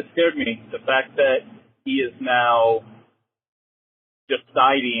 kind of scared me. The fact that he is now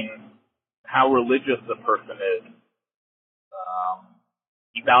deciding how religious a person is,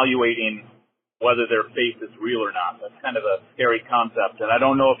 evaluating whether their faith is real or not. That's kind of a scary concept. And I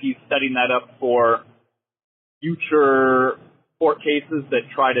don't know if he's setting that up for future court cases that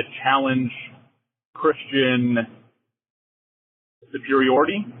try to challenge Christian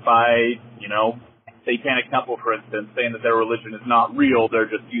superiority by, Satanic Temple, for instance, saying that their religion is not real. They're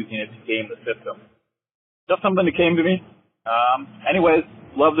just using it to game the system. just something that came to me. Anyways,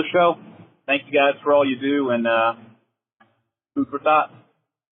 love the show. Thank you guys for all you do, and food for thought.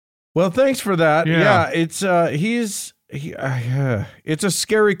 Well, thanks for that. Yeah. It's it's a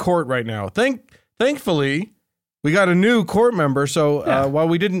scary court right now. Thankfully, we got a new court member. So while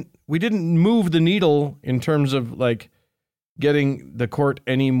we didn't move the needle in terms of like getting the court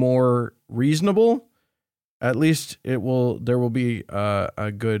any more reasonable, at least there will be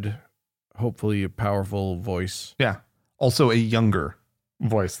a good, hopefully a powerful voice. Yeah. Also a younger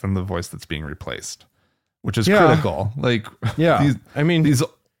voice than the voice that's being replaced, which is critical. Like, these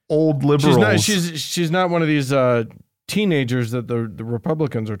old liberals. She's not one of these teenagers that the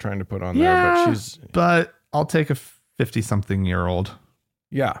Republicans are trying to put on there, but I'll take a 50-something-year-old.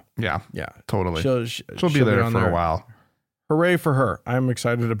 Yeah, totally. She'll be there for a while. Hooray for her. I'm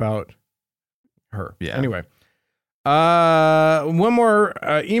excited about her. Yeah. Anyway, one more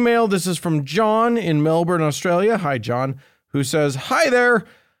email. This is from John in Melbourne, Australia. Hi, John, who says, "Hi there.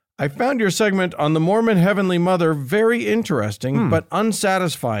 I found your segment on the Mormon Heavenly Mother very interesting, but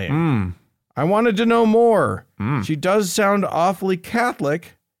unsatisfying. I wanted to know more. She does sound awfully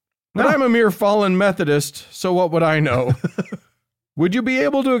Catholic, but I'm a mere fallen Methodist, so what would I know? Would you be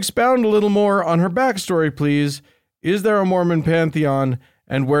able to expound a little more on her backstory, please? Is there a Mormon pantheon,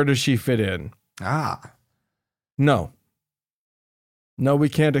 and where does she fit in?" No, we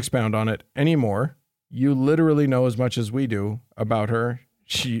can't expound on it anymore. You literally know as much as we do about her.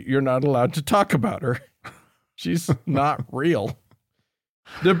 You're not allowed to talk about her. She's not real.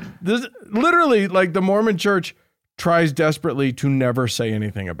 Literally, like, the Mormon Church tries desperately to never say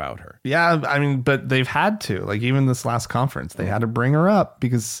anything about her. Yeah, I mean, but they've had to. Like, even this last conference, they had to bring her up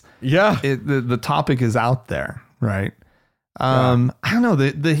because the topic is out there, right? I don't know,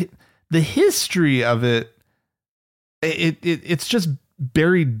 the history of it's just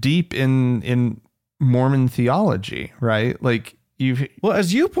buried deep in Mormon theology, right? Like, well,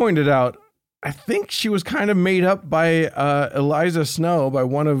 as you pointed out, I think she was kind of made up by Eliza Snow, by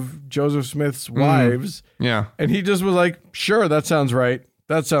one of Joseph Smith's wives. Yeah. And he just was like, sure, that sounds right.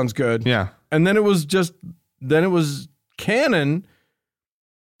 That sounds good. Yeah. And then it was canon,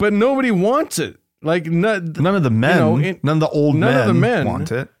 but nobody wants it. Like, none of the men, none of the old men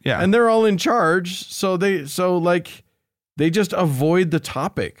want it. Yeah. And they're all in charge. So they just avoid the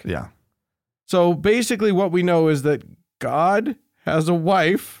topic. Yeah. So basically what we know is that God has a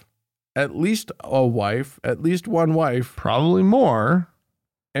wife, at least one wife. Probably more.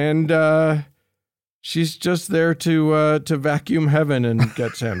 And she's just there to vacuum heaven and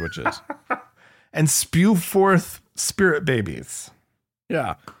get sandwiches. And spew forth spirit babies.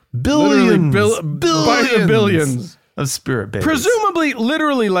 Yeah. Billions by the billions of spirit babies. Presumably,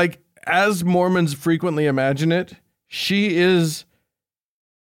 literally, like, as Mormons frequently imagine it, she is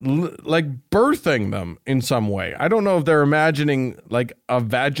like birthing them in some way. I don't know if they're imagining like a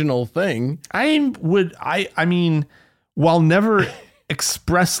vaginal thing. I mean, while never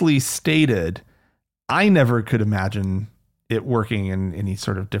expressly stated, I never could imagine it working in any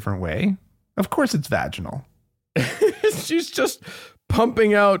sort of different way. Of course it's vaginal. She's just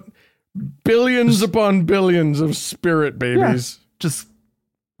pumping out billions upon billions of spirit babies. Yeah, just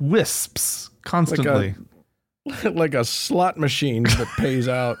wisps constantly. Like a slot machine that pays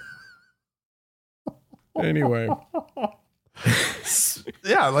out. Anyway.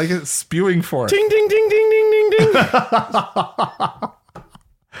 Yeah, like it's spewing forth. Ding, ding, ding, ding, ding, ding, ding. I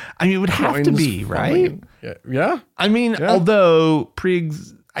mean, it would have to be, right? Yeah. I mean, although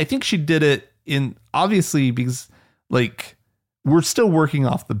I think she did it obviously because, like, we're still working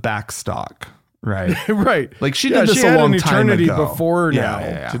off the back stock. Right. Right. Like she did this a long time ago. Before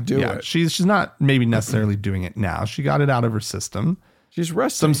now to do it. She's not maybe necessarily doing it now. She got it out of her system. She's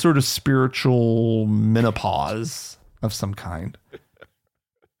resting. Some sort of spiritual menopause of some kind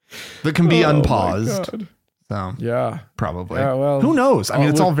that can be unpaused. So yeah, probably. Yeah, well, who knows? I mean,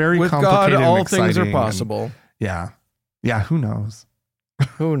 it's all very complicated. God, all and things are exciting possible. Yeah. Who knows?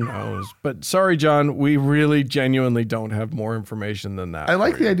 Who knows? But sorry, John, we really genuinely don't have more information than that. I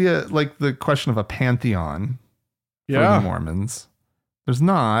like the idea, like the question of a pantheon for the Mormons. There's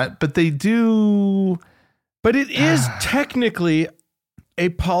not, but they do. But it is technically a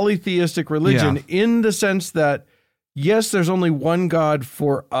polytheistic religion in the sense that, yes, there's only one God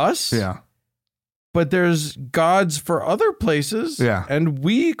for us. Yeah. But there's gods for other places. Yeah. And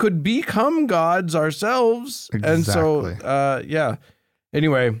we could become gods ourselves. Exactly. And so,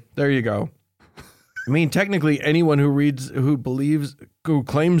 Anyway, there you go. I mean, technically, anyone who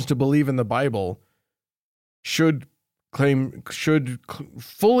claims to believe in the Bible should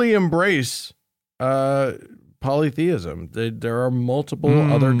fully embrace polytheism. There are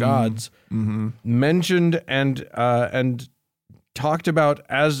multiple other gods mentioned and talked about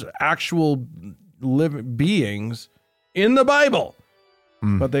as actual living beings in the Bible.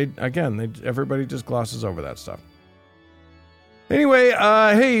 But everybody just glosses over that stuff. Anyway,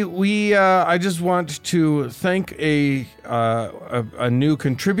 hey, I just want to thank a new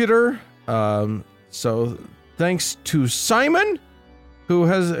contributor. So thanks to Simon, who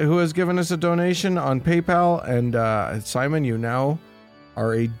has given us a donation on PayPal, and Simon, you now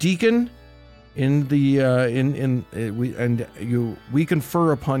are a deacon in the we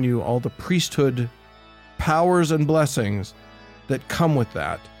confer upon you all the priesthood powers and blessings that come with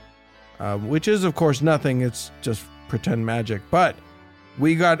that, which is of course nothing. It's just pretend magic, but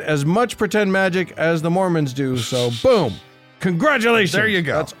we got as much pretend magic as the Mormons do. So boom, congratulations! There you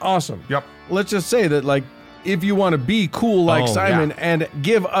go. That's awesome. Yep. Let's just say that, like, if you want to be cool like Simon and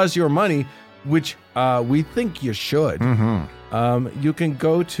give us your money, which we think you should, you can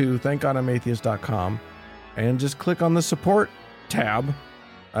go to thankgodimatheist.com and just click on the support tab,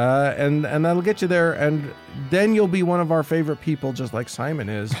 and that'll get you there, and then you'll be one of our favorite people, just like Simon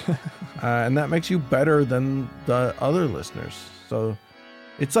is, and that makes you better than the other listeners. So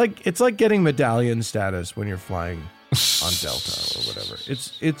it's like getting medallion status when you're flying on Delta or whatever.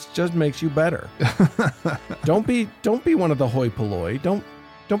 It's just makes you better. Don't be one of the hoi polloi. Don't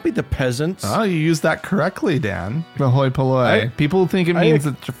be the peasants. Oh, you used that correctly, Dan. The hoi polloi. People think it means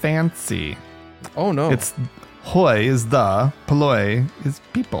it's fancy. Oh no. It's hoi is the, polloi is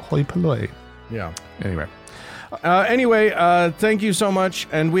people. Hoi polloi. Yeah. Anyway. Thank you so much,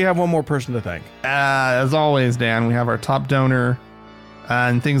 and we have one more person to thank. As always, Dan, we have our top donor,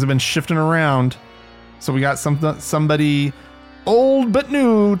 and things have been shifting around. So we got somebody old but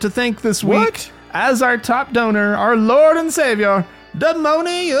new to thank this week. What? As our top donor, our Lord and Savior,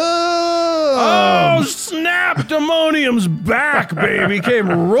 Demonium. Oh, snap! Demonium's back, baby.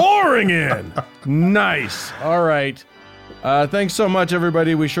 Came roaring in. Nice. All right. Thanks so much,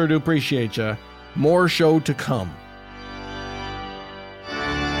 everybody. We sure do appreciate you. More show to come.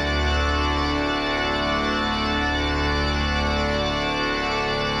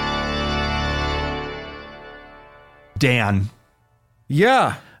 Dan.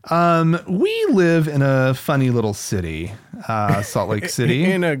 Yeah. We live in a funny little city, Salt Lake City.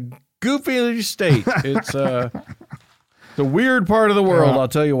 In a goofy state. It's the weird part of the world, I'll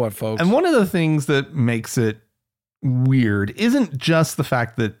tell you what, folks. And one of the things that makes it weird isn't just the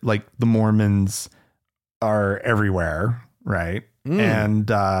fact that, like, the Mormons are everywhere, right? And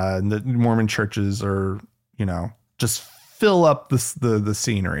the Mormon churches are, just fill up the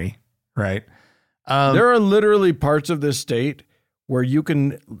scenery, right? There are literally parts of this state where you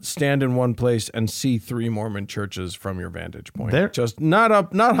can stand in one place and see 3 Mormon churches from your vantage point. Just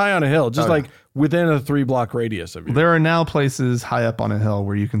not high on a hill, just like within a 3-block radius of you. There are now places high up on a hill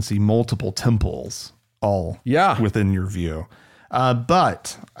where you can see multiple temples all within your view.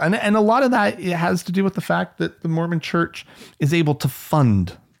 But a lot of that, it has to do with the fact that the Mormon Church is able to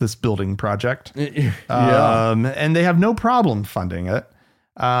fund this building project. And they have no problem funding it.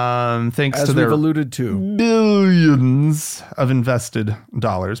 Thanks as to their we've alluded to billions of invested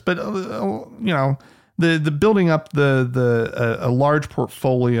dollars, but the building up a large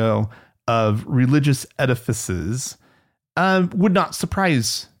portfolio of religious edifices would not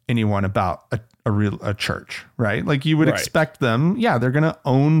surprise anyone about a church, right? Like you would expect them, they're going to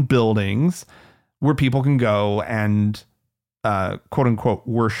own buildings where people can go and quote unquote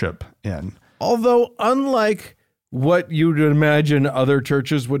worship in. Although, unlike what you'd imagine other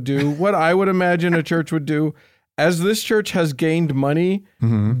churches would do, what I would imagine a church would do, as this church has gained money,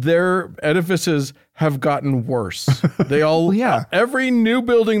 their edifices have gotten worse. They all, every new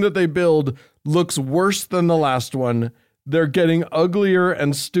building that they build looks worse than the last one. They're getting uglier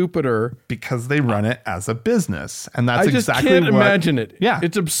and stupider because they run it as a business. And that's I just can't imagine it. Yeah.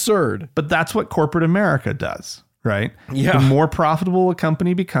 It's absurd. But that's what corporate America does, right? Yeah. The more profitable a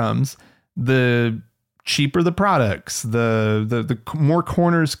company becomes, the cheaper the products, the more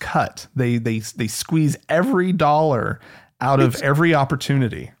corners cut. They squeeze every dollar out of every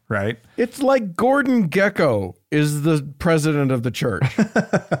opportunity, right? It's like Gordon Gekko is the president of the church.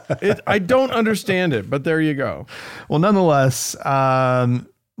 I don't understand it, but there you go. Well, nonetheless,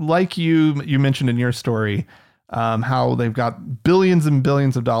 like you mentioned in your story, how they've got billions and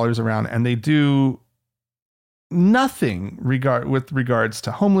billions of dollars around, and they do nothing with regards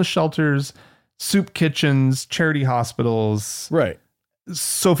to homeless shelters, soup kitchens, charity hospitals, right,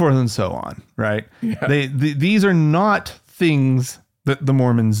 so forth and so on, right? Yeah. These are not things that the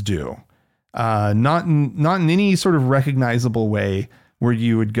Mormons do, not in any sort of recognizable way where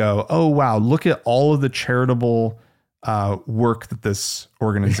you would go, oh, wow, look at all of the charitable work that this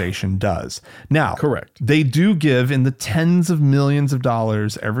organization does. Now, Correct. They do give in the tens of millions of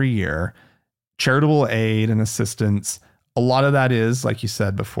dollars every year, charitable aid and assistance. A lot of that is, like you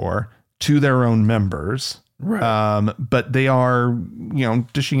said before, to their own members. Right. But they are,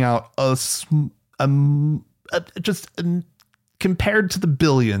 dishing out compared to the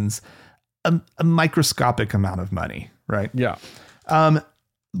billions, a microscopic amount of money, right? Yeah.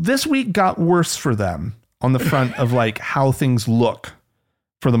 This week got worse for them on the front of like how things look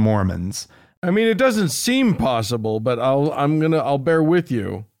for the Mormons. I mean, it doesn't seem possible, but I'll bear with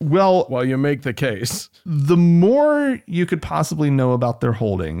you Well, while you make the case. the more you could possibly know about their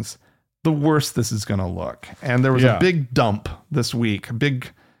holdings, the worse this is going to look. And there was a big dump this week, a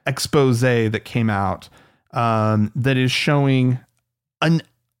big expose that came out that is showing an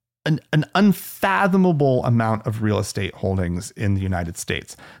unfathomable amount of real estate holdings in the United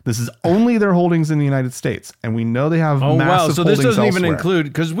States. This is only their holdings in the United States. And we know they have massive So holdings this doesn't even elsewhere. include,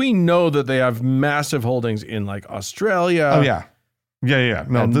 because we know that they have massive holdings in like Australia. Oh yeah. Yeah.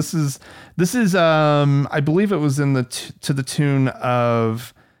 No, And- this is I believe it was in to the tune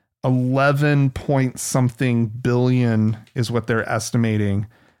of 11 point something billion is what they're estimating,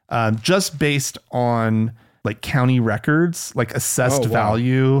 just based on like county records, like assessed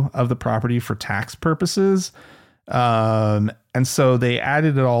value of the property for tax purposes. And so they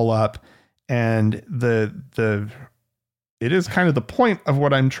added it all up, and it is kind of the point of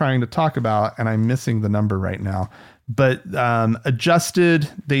what I'm trying to talk about, and I'm missing the number right now. But adjusted,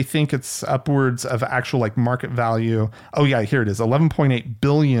 they think it's upwards of actual like market value. Oh yeah, here it is, $11.8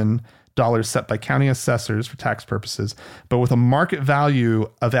 billion set by county assessors for tax purposes, but with a market value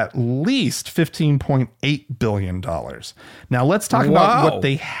of at least $15.8 billion. Now let's talk about what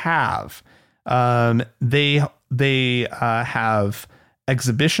they have. They have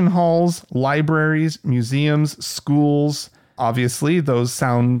exhibition halls, libraries, museums, schools. Obviously, those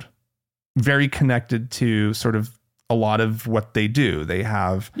sound very connected to sort of a lot of what they do. They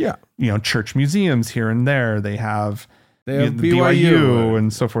have, church museums here and there. They have BYU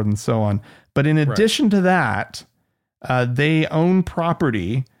and so forth and so on. But in addition to that, they own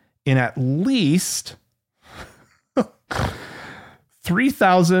property in at least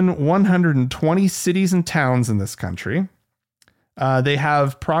 3,120 cities and towns in this country. They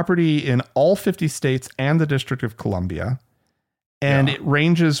have property in all 50 states and the District of Columbia. And it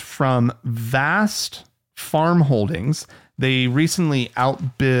ranges from vast farm holdings. They recently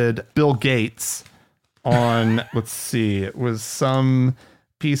outbid Bill Gates on, let's see, it was some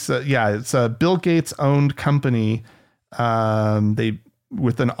piece of, it's a Bill Gates owned company. They,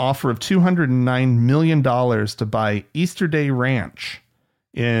 with an offer of $209 million to buy Easter Day Ranch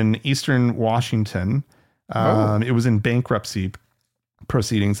in Eastern Washington. It was in bankruptcy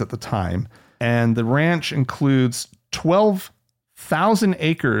proceedings at the time. And the ranch includes 12,000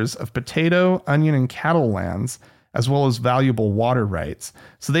 acres of potato, onion, and cattle lands, as well as valuable water rights.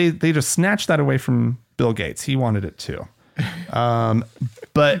 So they just snatched that away from Bill Gates. He wanted it too.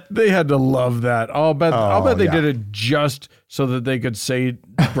 But they had to love that. I'll bet they did it just so that they could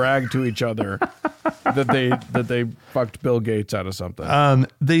brag to each other that they fucked Bill Gates out of something.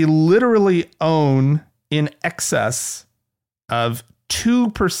 They literally own in excess of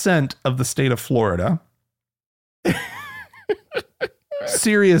 2% of the state of Florida.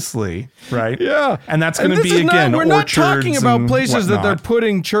 Seriously, right? Yeah. And that's going to be, again, we're not talking about places that they're whatnot.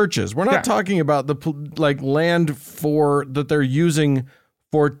 putting churches. We're not talking about the land that they're using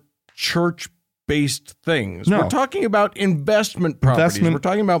for church-based things. No. We're talking about investment properties. We're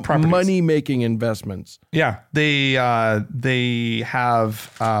talking about money-making investments. Yeah. They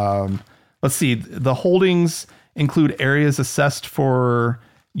have, let's see, the holdings include areas assessed for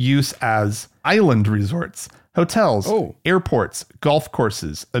use as island resorts, hotels, airports, golf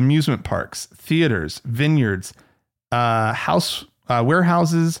courses, amusement parks, theaters, vineyards, warehouses,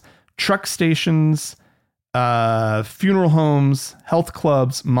 truck stations, funeral homes, health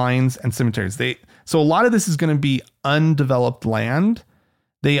clubs, mines, and cemeteries. So a lot of this is going to be undeveloped land.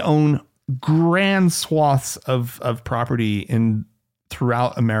 They own grand swaths of property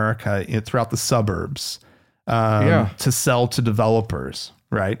throughout America, throughout the suburbs, to sell to developers.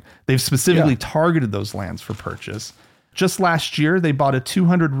 Right. They've specifically targeted those lands for purchase. Just last year, they bought a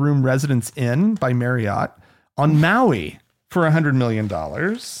 200-room residence inn by Marriott on Maui for $100 million.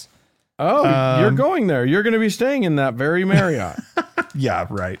 Oh, you're going there. You're going to be staying in that very Marriott. Yeah,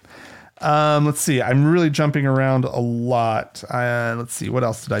 right. Let's see. I'm really jumping around a lot. Let's see. What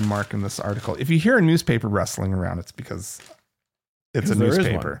else did I mark in this article? If you hear a newspaper rustling around, it's because it's a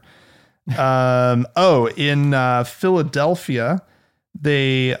newspaper. In Philadelphia,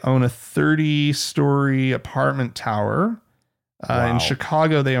 They own a 30-story apartment tower. Wow. In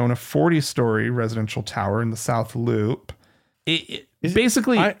Chicago, they own a 40-story residential tower in the South Loop. It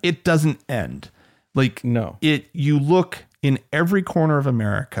doesn't end. Like, No. You look in every corner of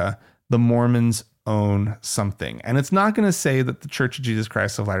America, the Mormons own something. And it's not going to say that the Church of Jesus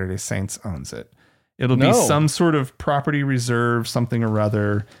Christ of Latter-day Saints owns it. It'll be some sort of property reserve, something or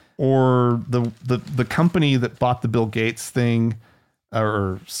other, or the company that bought the Bill Gates thing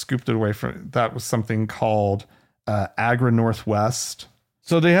or scooped it away from, that was something called Agra Northwest.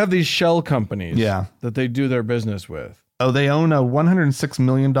 So they have these shell companies that they do their business with. Oh, they own a $106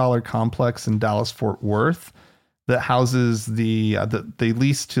 million complex in Dallas-Fort Worth that houses they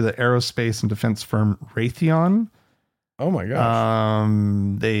lease to the aerospace and defense firm Raytheon. Oh my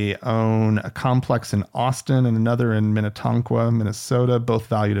gosh. They own a complex in Austin and another in Minnetonka, Minnesota, both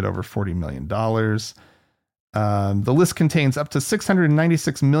valued at over $40 million. The list contains up to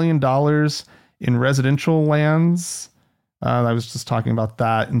 $696 million in residential lands. I was just talking about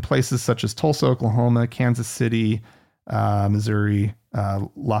that in places such as Tulsa, Oklahoma, Kansas City, Missouri,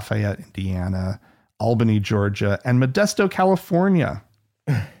 Lafayette, Indiana, Albany, Georgia, and Modesto, California.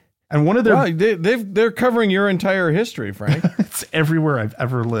 And one of their they're covering your entire history, Frank. It's everywhere I've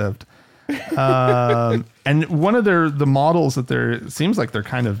ever lived. And one of the models that it seems like they're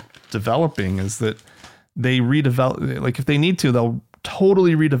kind of developing is that they redevelop, like if they need to, they'll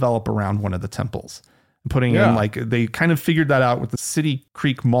totally redevelop around one of the temples, putting in like, they kind of figured that out with the City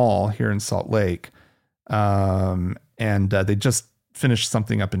Creek Mall here in Salt Lake. And they just finished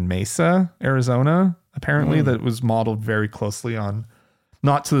something up in Mesa, Arizona, apparently that was modeled very closely on,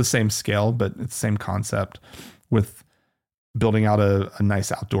 not to the same scale, but it's the same concept, with building out a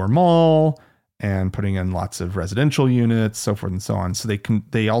nice outdoor mall and putting in lots of residential units, so forth and so on. So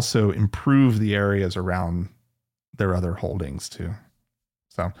they also improve the areas around their other holdings too.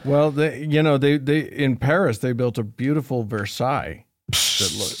 So, well, they in Paris, they built a beautiful Versailles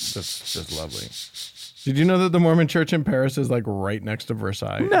that looks just lovely. Did you know that the Mormon church in Paris is like right next to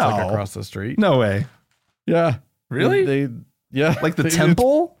Versailles? No. It's like across the street. No way. Yeah. Really? Yeah. Like the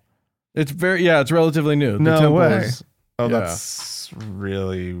temple? It's it's relatively new. The No temple way. is, that's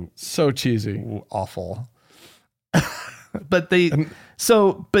really so cheesy. Awful. But the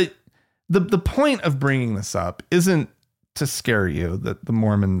point of bringing this up isn't to scare you that the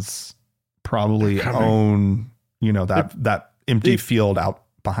Mormons probably own, that empty field out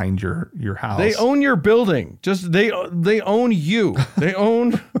behind your house. They own your building. Just they own you. They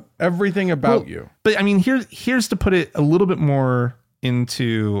own everything about you. But I mean, here's to put it a little bit more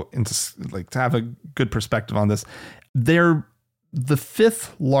into like, to have a good perspective on this. They're the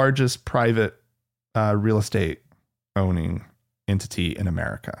 5th largest private real estate owning entity in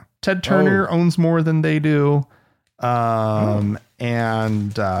America. Ted Turner owns more than they do. And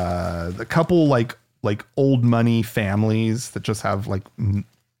the couple like old money families that just have like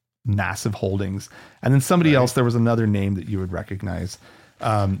massive holdings. And then somebody else, there was another name that you would recognize.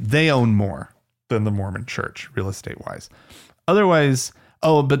 They own more than the Mormon church real estate wise. Otherwise,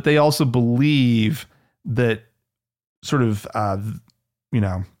 but they also believe that sort of,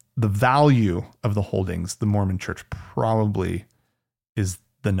 the value of the holdings, the Mormon church probably is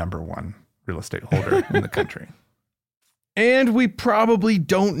the number one real estate holder in the country. And we probably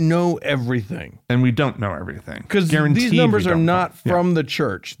don't know everything. And we don't know everything. Because these numbers are not from the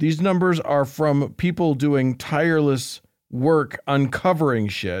church. These numbers are from people doing tireless work uncovering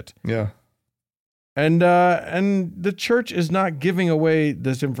shit. Yeah. And the church is not giving away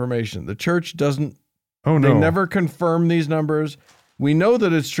this information. The church doesn't. Oh no. They never confirm these numbers. We know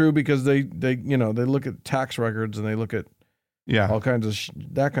that it's true because they look at tax records and they look at all kinds of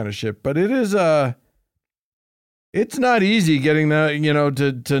that kind of shit. But it is it's not easy getting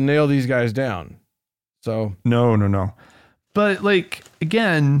that, to nail these guys down. So no. But like,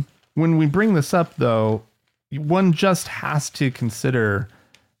 again, when we bring this up though, one just has to consider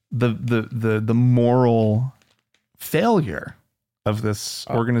the moral failure of this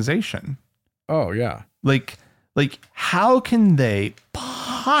organization. Oh yeah. Like how can they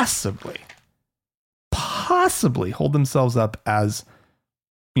possibly hold themselves up as,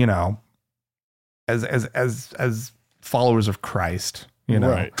 as followers of Christ,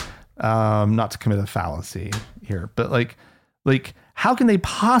 Right. Not to commit a fallacy here, but like how can they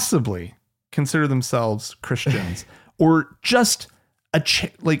possibly consider themselves Christians or just a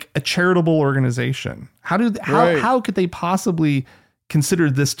charitable organization? How could they possibly consider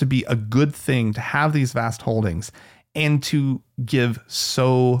this to be a good thing to have these vast holdings and to give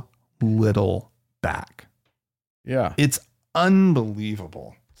so little back? Yeah. It's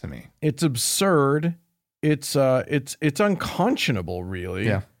unbelievable to me. It's absurd. it's unconscionable, really.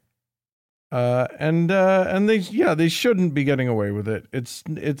 Yeah. And they shouldn't be getting away with it. Just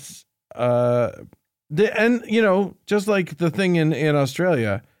like the thing in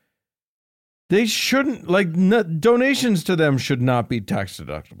Australia, they shouldn't, donations to them should not be tax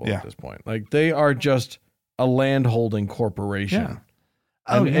deductible at this point. Like, they are just a land holding corporation. Yeah.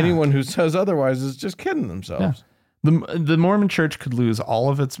 And anyone who says otherwise is just kidding themselves. Yeah. The Mormon Church could lose all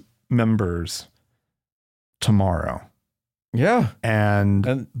of its members tomorrow. Yeah.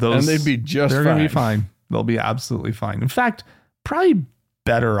 And they'd be just they're fine. going to be fine. They'll be absolutely fine. In fact, probably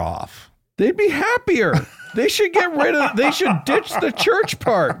better off. They'd be happier. They should they should ditch the church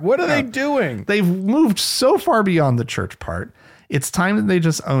part. What are they doing? They've moved so far beyond the church part. It's time that they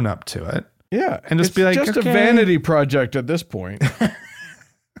just own up to it. Yeah. And just be like, just a vanity project at this point.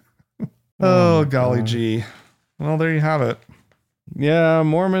 Oh, golly gee. Well, there you have it. Yeah,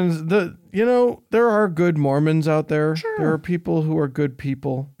 Mormons, there are good Mormons out there. Sure. There are people who are good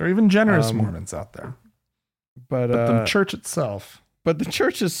people. There are even generous Mormons out there. But the church itself. But the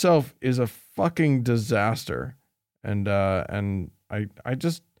church itself is a fucking disaster. And I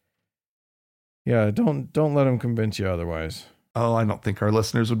just, don't let them convince you otherwise. Oh, I don't think our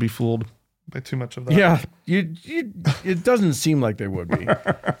listeners would be fooled by too much of that. Yeah, it doesn't seem like they would be.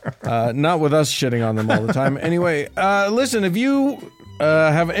 Not with us shitting on them all the time. Anyway, listen, if you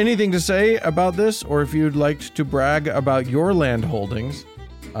have anything to say about this, or if you'd like to brag about your land holdings,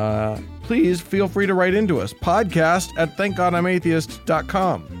 please feel free to write into us. Podcast at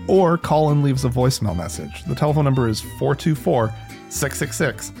thankgodimatheist.com. Or call and leaves a voicemail message. The telephone number is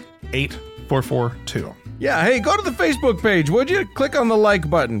 424-666-8442. Yeah, hey, go to the Facebook page, would you? Click on the like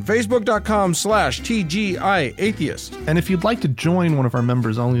button, facebook.com/TGIAtheist. And if you'd like to join one of our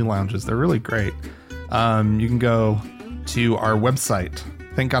members-only lounges, they're really great. You can go to our website,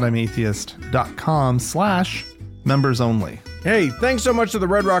 thankgodimatheist.com/members-only. Hey, thanks so much to the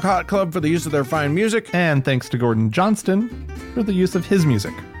Red Rock Hot Club for the use of their fine music. And thanks to Gordon Johnston for the use of his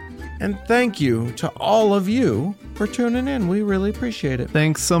music. And thank you to all of you for tuning in. We really appreciate it.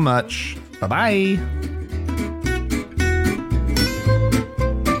 Thanks so much. Bye-bye.